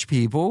the rich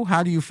people.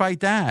 How do you fight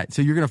that?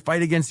 So you're going to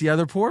fight against the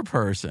other poor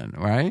person,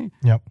 right?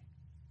 Yep.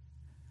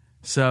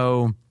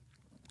 So,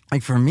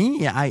 like for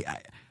me, I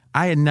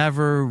had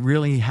never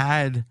really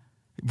had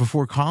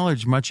before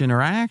college much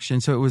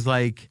interaction. So it was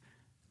like,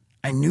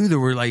 I knew there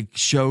were like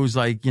shows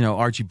like,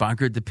 Archie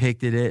Bunker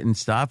depicted it and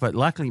stuff. But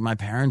luckily my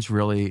parents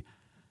there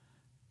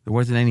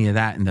wasn't any of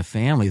that in the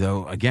family,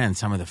 though. Again,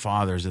 some of the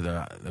fathers of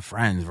the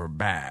friends were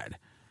bad.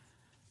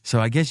 So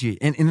I guess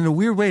and in a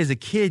weird way, as a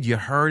kid, you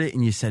heard it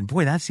and you said,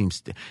 boy, that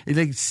seems,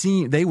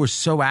 they were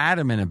so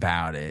adamant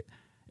about it.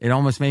 It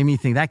almost made me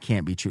think that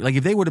can't be true. Like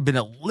if they would have been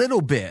a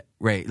little bit,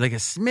 right, like a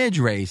smidge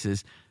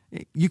racist,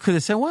 you could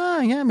have said,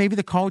 well, yeah, maybe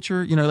the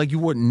culture, like you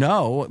wouldn't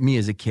know, me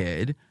as a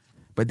kid,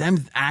 but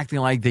them acting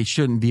like they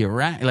shouldn't be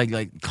around,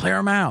 like clear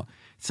them out.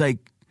 It's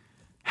like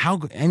how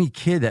any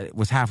kid that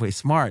was halfway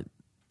smart,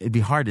 it'd be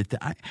hard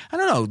to, I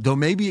don't know, though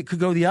maybe it could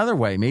go the other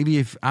way. Maybe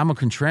if I'm a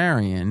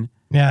contrarian.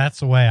 Yeah, that's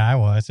the way I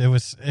was. It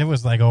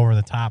was like over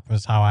the top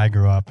was how I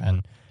grew up.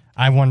 And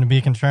I wanted to be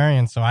a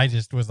contrarian, so I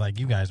just was like,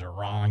 you guys are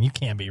wrong. You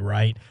can't be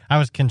right. I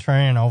was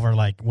contrarian over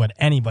like what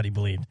anybody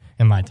believed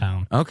in my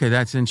town. Okay,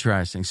 that's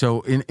interesting.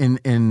 So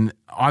in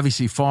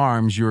obviously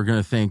farms, you're going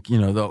to think,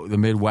 the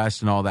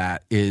Midwest and all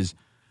that is.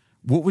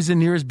 What was the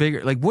nearest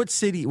bigger? Like, what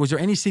city? Was there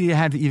any city that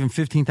had even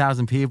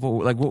 15,000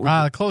 people? Like, what?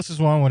 The closest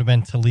one would have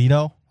been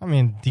Toledo. I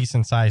mean,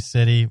 decent sized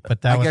city,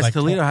 but that I was guess like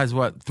Toledo has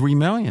what 3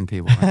 million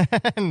people.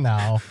 Right?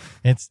 No,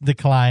 it's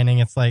declining.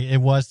 It's like it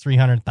was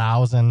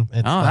 300,000.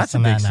 Oh, that's a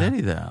big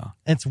city, though.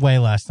 It's way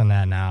less than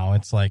that now.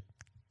 It's like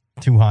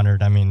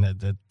 200. I mean,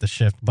 the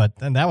shift, but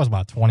that was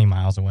about 20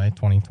 miles away,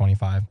 20,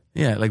 25.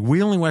 Yeah, like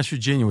Wheeling, West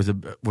Virginia was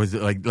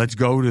like let's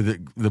go to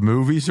the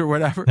movies or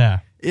whatever. Yeah,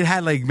 it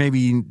had like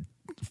maybe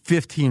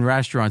 15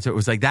 restaurants. It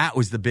was like that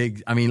was the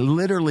big. I mean,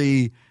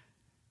 literally,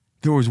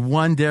 there was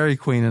one Dairy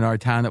Queen in our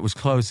town that was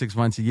closed 6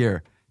 months a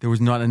year. There was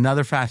not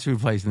another fast food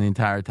place in the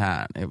entire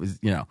town. It was,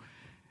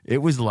 it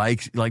was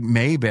like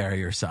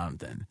Mayberry or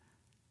something.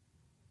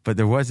 But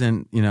there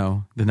wasn't,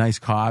 the nice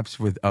cops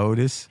with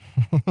Otis.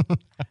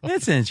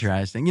 It's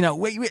interesting.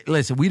 Wait,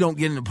 listen, we don't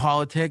get into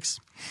politics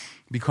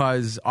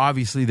because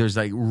obviously there's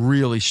like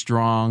really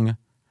strong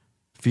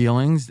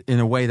feelings in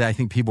a way that I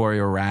think people are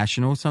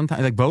irrational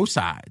sometimes, like both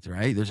sides,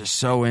 right? They're just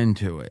so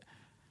into it.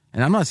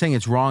 And I'm not saying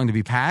it's wrong to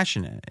be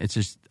passionate. It's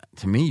just,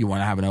 to me, you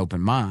want to have an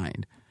open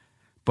mind.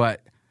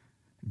 But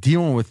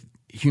dealing with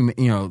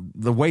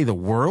the way the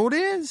world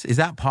is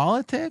that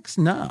politics?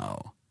 No.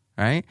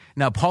 Right?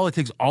 Now,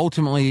 politics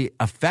ultimately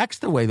affects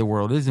the way the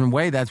world is. In a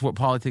way, that's what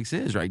politics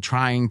is, right?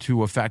 Trying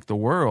to affect the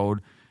world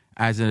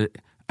as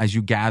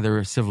you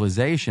gather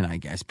civilization, I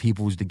guess.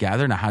 Peoples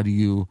together. Now, how do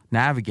you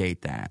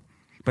navigate that?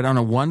 But on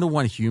a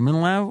one-to-one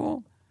human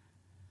level,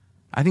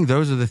 I think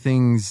those are the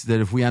things that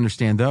if we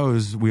understand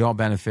those, we all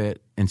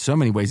benefit in so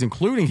many ways,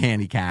 including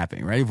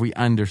handicapping, right? If we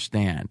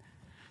understand.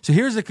 So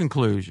here's the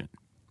conclusion.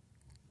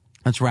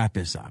 Let's wrap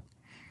this up.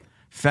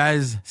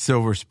 Fez,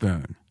 silver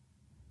spoon.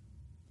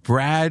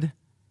 Brad,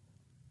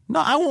 no,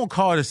 I won't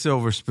call it a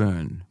silver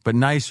spoon, but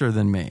nicer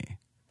than me.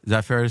 Is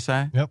that fair to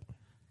say? Yep.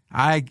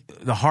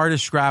 The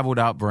hardest scrabbled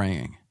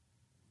upbringing,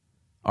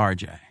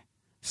 RJ.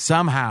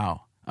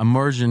 Somehow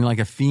emerging like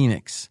a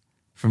phoenix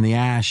from the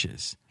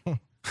ashes.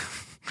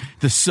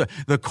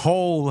 The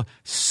coal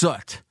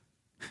soot.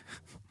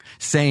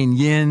 Saying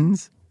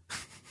yins.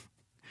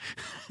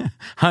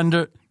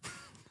 100.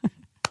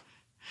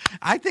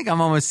 I think I'm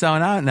almost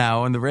selling out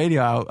now. On the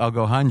radio, I'll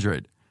go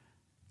 100.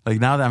 Like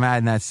now that I'm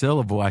adding that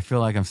syllable, I feel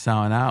like I'm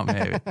selling out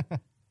maybe.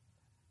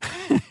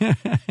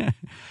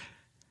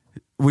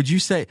 Would you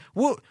say,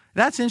 well,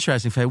 that's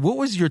interesting, Faye. What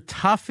was your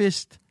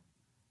toughest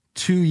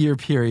 2-year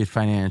period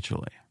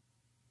financially?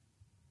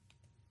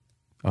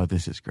 Oh,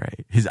 this is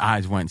great. His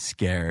eyes went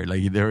scared.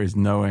 Like there is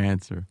no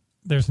answer.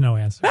 There's no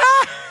answer.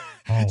 Oh,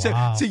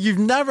 wow. So you've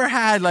never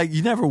had,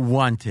 you never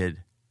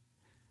wanted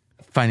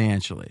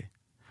financially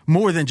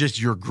more than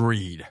just your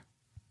greed.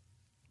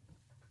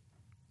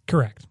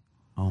 Correct.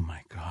 Oh,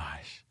 my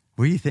gosh.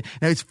 What do you think?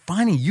 Now, it's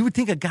funny. You would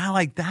think a guy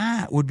like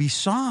that would be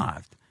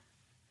soft.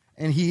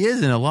 And he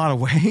is in a lot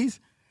of ways.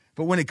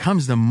 But when it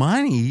comes to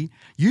money,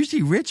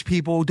 usually rich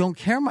people don't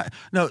care much.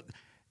 No,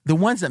 the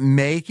ones that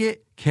make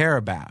it care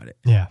about it.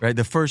 Yeah. Right?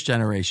 The first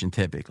generation,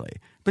 typically.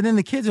 But then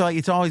the kids are like,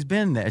 it's always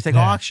been there. It's like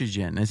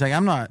oxygen. It's like,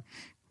 I'm not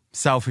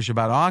selfish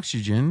about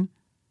oxygen.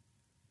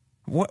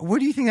 What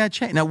do you think that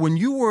changed? Now, when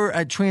you were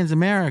at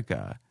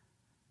Transamerica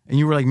and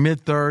you were like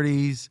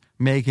mid-30s,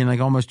 making like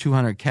almost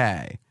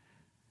 $200K,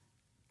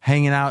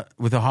 hanging out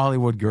with the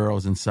Hollywood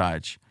girls and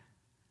such,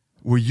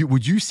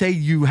 would you say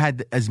you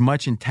had as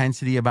much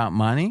intensity about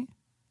money?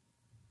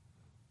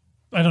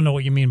 I don't know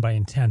what you mean by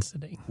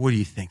intensity. What do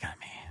you think I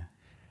mean?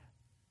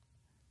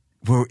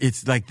 Where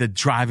it's like the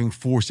driving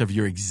force of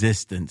your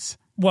existence.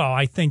 Well,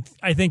 I think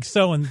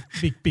so, and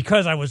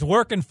because I was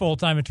working full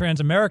time at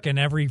Transamerica,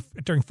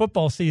 and during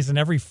football season,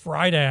 every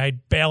Friday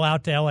I'd bail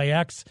out to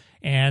LAX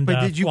and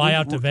fly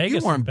out to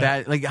Vegas. You weren't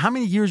bet. Like, how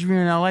many years were you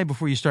in LA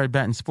before you started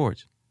betting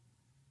sports?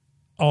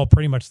 Oh,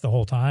 pretty much the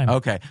whole time.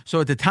 Okay, so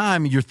at the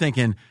time you're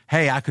thinking,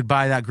 "Hey, I could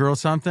buy that girl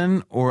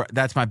something, or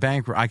that's my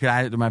bankroll. I could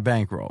add it to my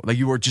bankroll." Like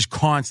you were just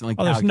constantly.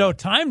 Oh, there's no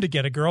time to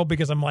get a girl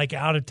because I'm like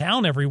out of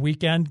town every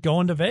weekend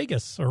going to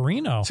Vegas or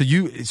Reno. So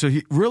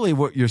really,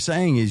 what you're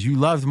saying is you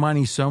loved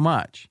money so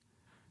much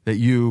that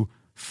you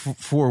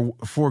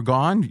forewent.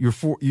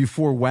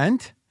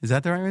 Is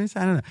that the right way to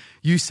say? I don't know.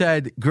 You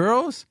said,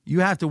 "Girls,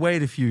 you have to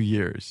wait a few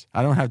years.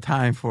 I don't have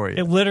time for you."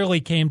 It literally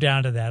came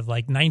down to that.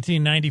 Like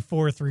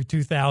 1994 through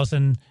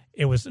 2000,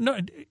 it was no.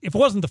 If it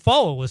wasn't the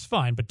fall, it was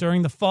fine. But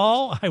during the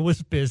fall, I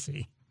was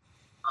busy.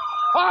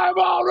 I'm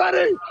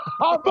already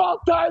a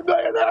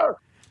multi-millionaire.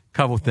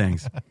 Couple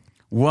things.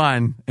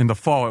 One, in the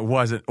fall, it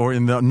wasn't, or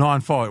in the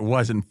non-fall, it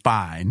wasn't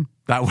fine.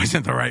 That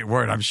wasn't the right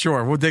word, I'm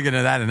sure. We'll dig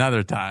into that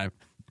another time.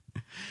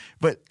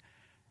 But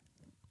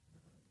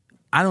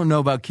I don't know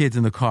about kids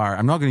in the car.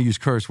 I'm not going to use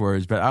curse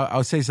words, but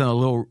I'll say something a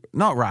little,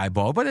 not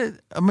ribald, but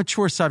a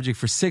mature subject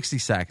for 60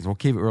 seconds. We'll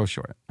keep it real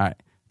short. All right.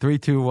 3,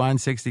 2, 1,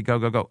 60, go,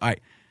 go, go. All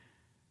right.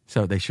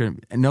 So they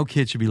shouldn't, and no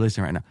kid should be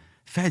listening right now.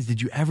 Feds,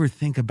 did you ever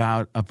think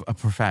about a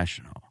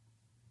professional?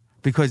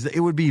 Because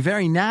it would be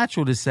very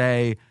natural to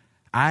say,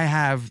 I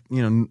have,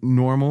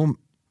 normal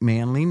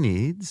manly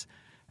needs.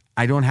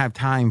 I don't have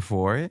time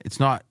for it. It's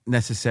not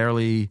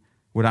necessarily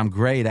what I'm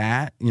great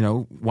at,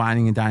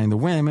 whining and dining the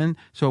women.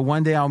 So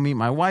one day I'll meet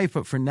my wife,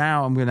 but for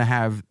now I'm going to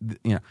have,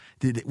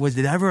 was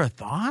it ever a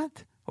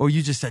thought? Or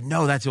you just said,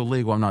 no, that's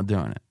illegal, I'm not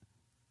doing it?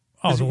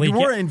 Oh, you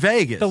were in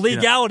Vegas. The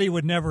legality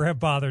would never have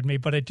bothered me,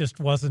 but it just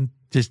wasn't.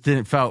 Just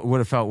would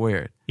have felt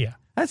weird. Yeah.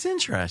 That's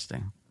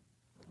interesting.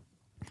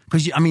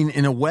 Because,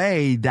 in a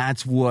way,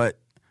 that's what,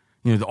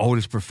 the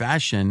oldest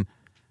profession.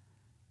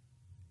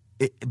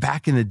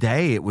 Back in the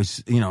day, it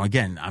was,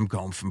 again, I'm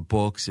going from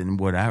books and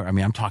whatever.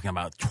 I'm talking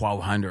about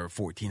 1,200 or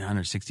 1,400,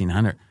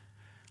 1,600.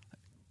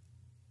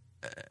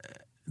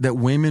 That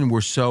women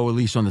were so, at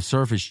least on the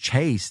surface,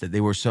 chaste, that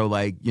they were so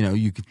like,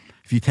 you could,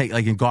 if you take,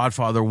 like in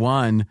Godfather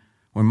 1,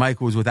 when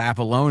Michael was with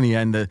Apollonia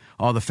and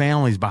all the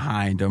families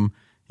behind him,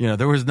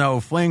 there was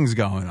no flings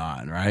going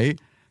on, right?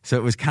 So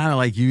it was kind of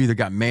like you either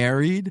got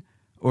married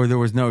or there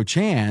was no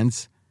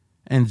chance,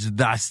 and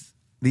thus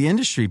the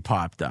industry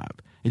popped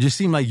up. It just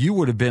seemed like you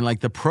would have been like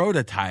the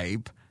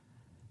prototype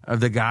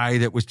of the guy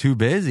that was too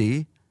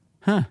busy.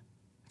 Huh.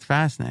 It's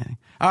fascinating.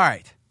 All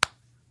right.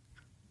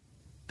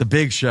 The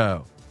big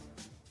show.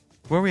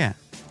 Where are we at?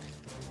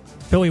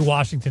 Philly,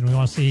 Washington. We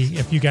want to see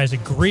if you guys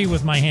agree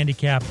with my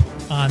handicap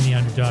on the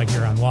underdog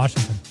here on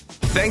Washington.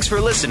 Thanks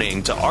for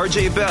listening to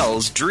RJ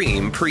Bell's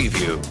Dream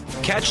Preview.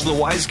 Catch the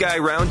Wise Guy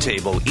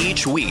Roundtable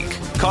each week.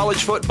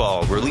 College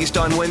football released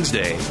on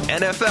Wednesday,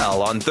 NFL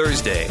on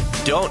Thursday.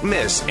 Don't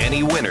miss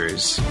any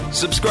winners.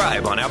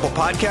 Subscribe on Apple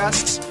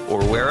Podcasts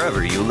or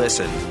wherever you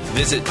listen.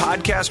 Visit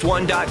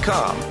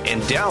podcastone.com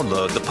and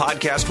download the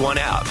Podcast One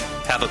app.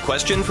 Have a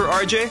question for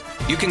RJ?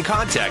 You can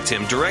contact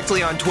him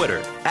directly on Twitter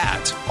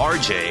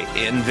 @RJ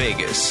in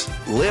Vegas.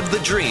 Live the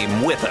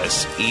dream with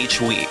us each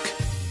week.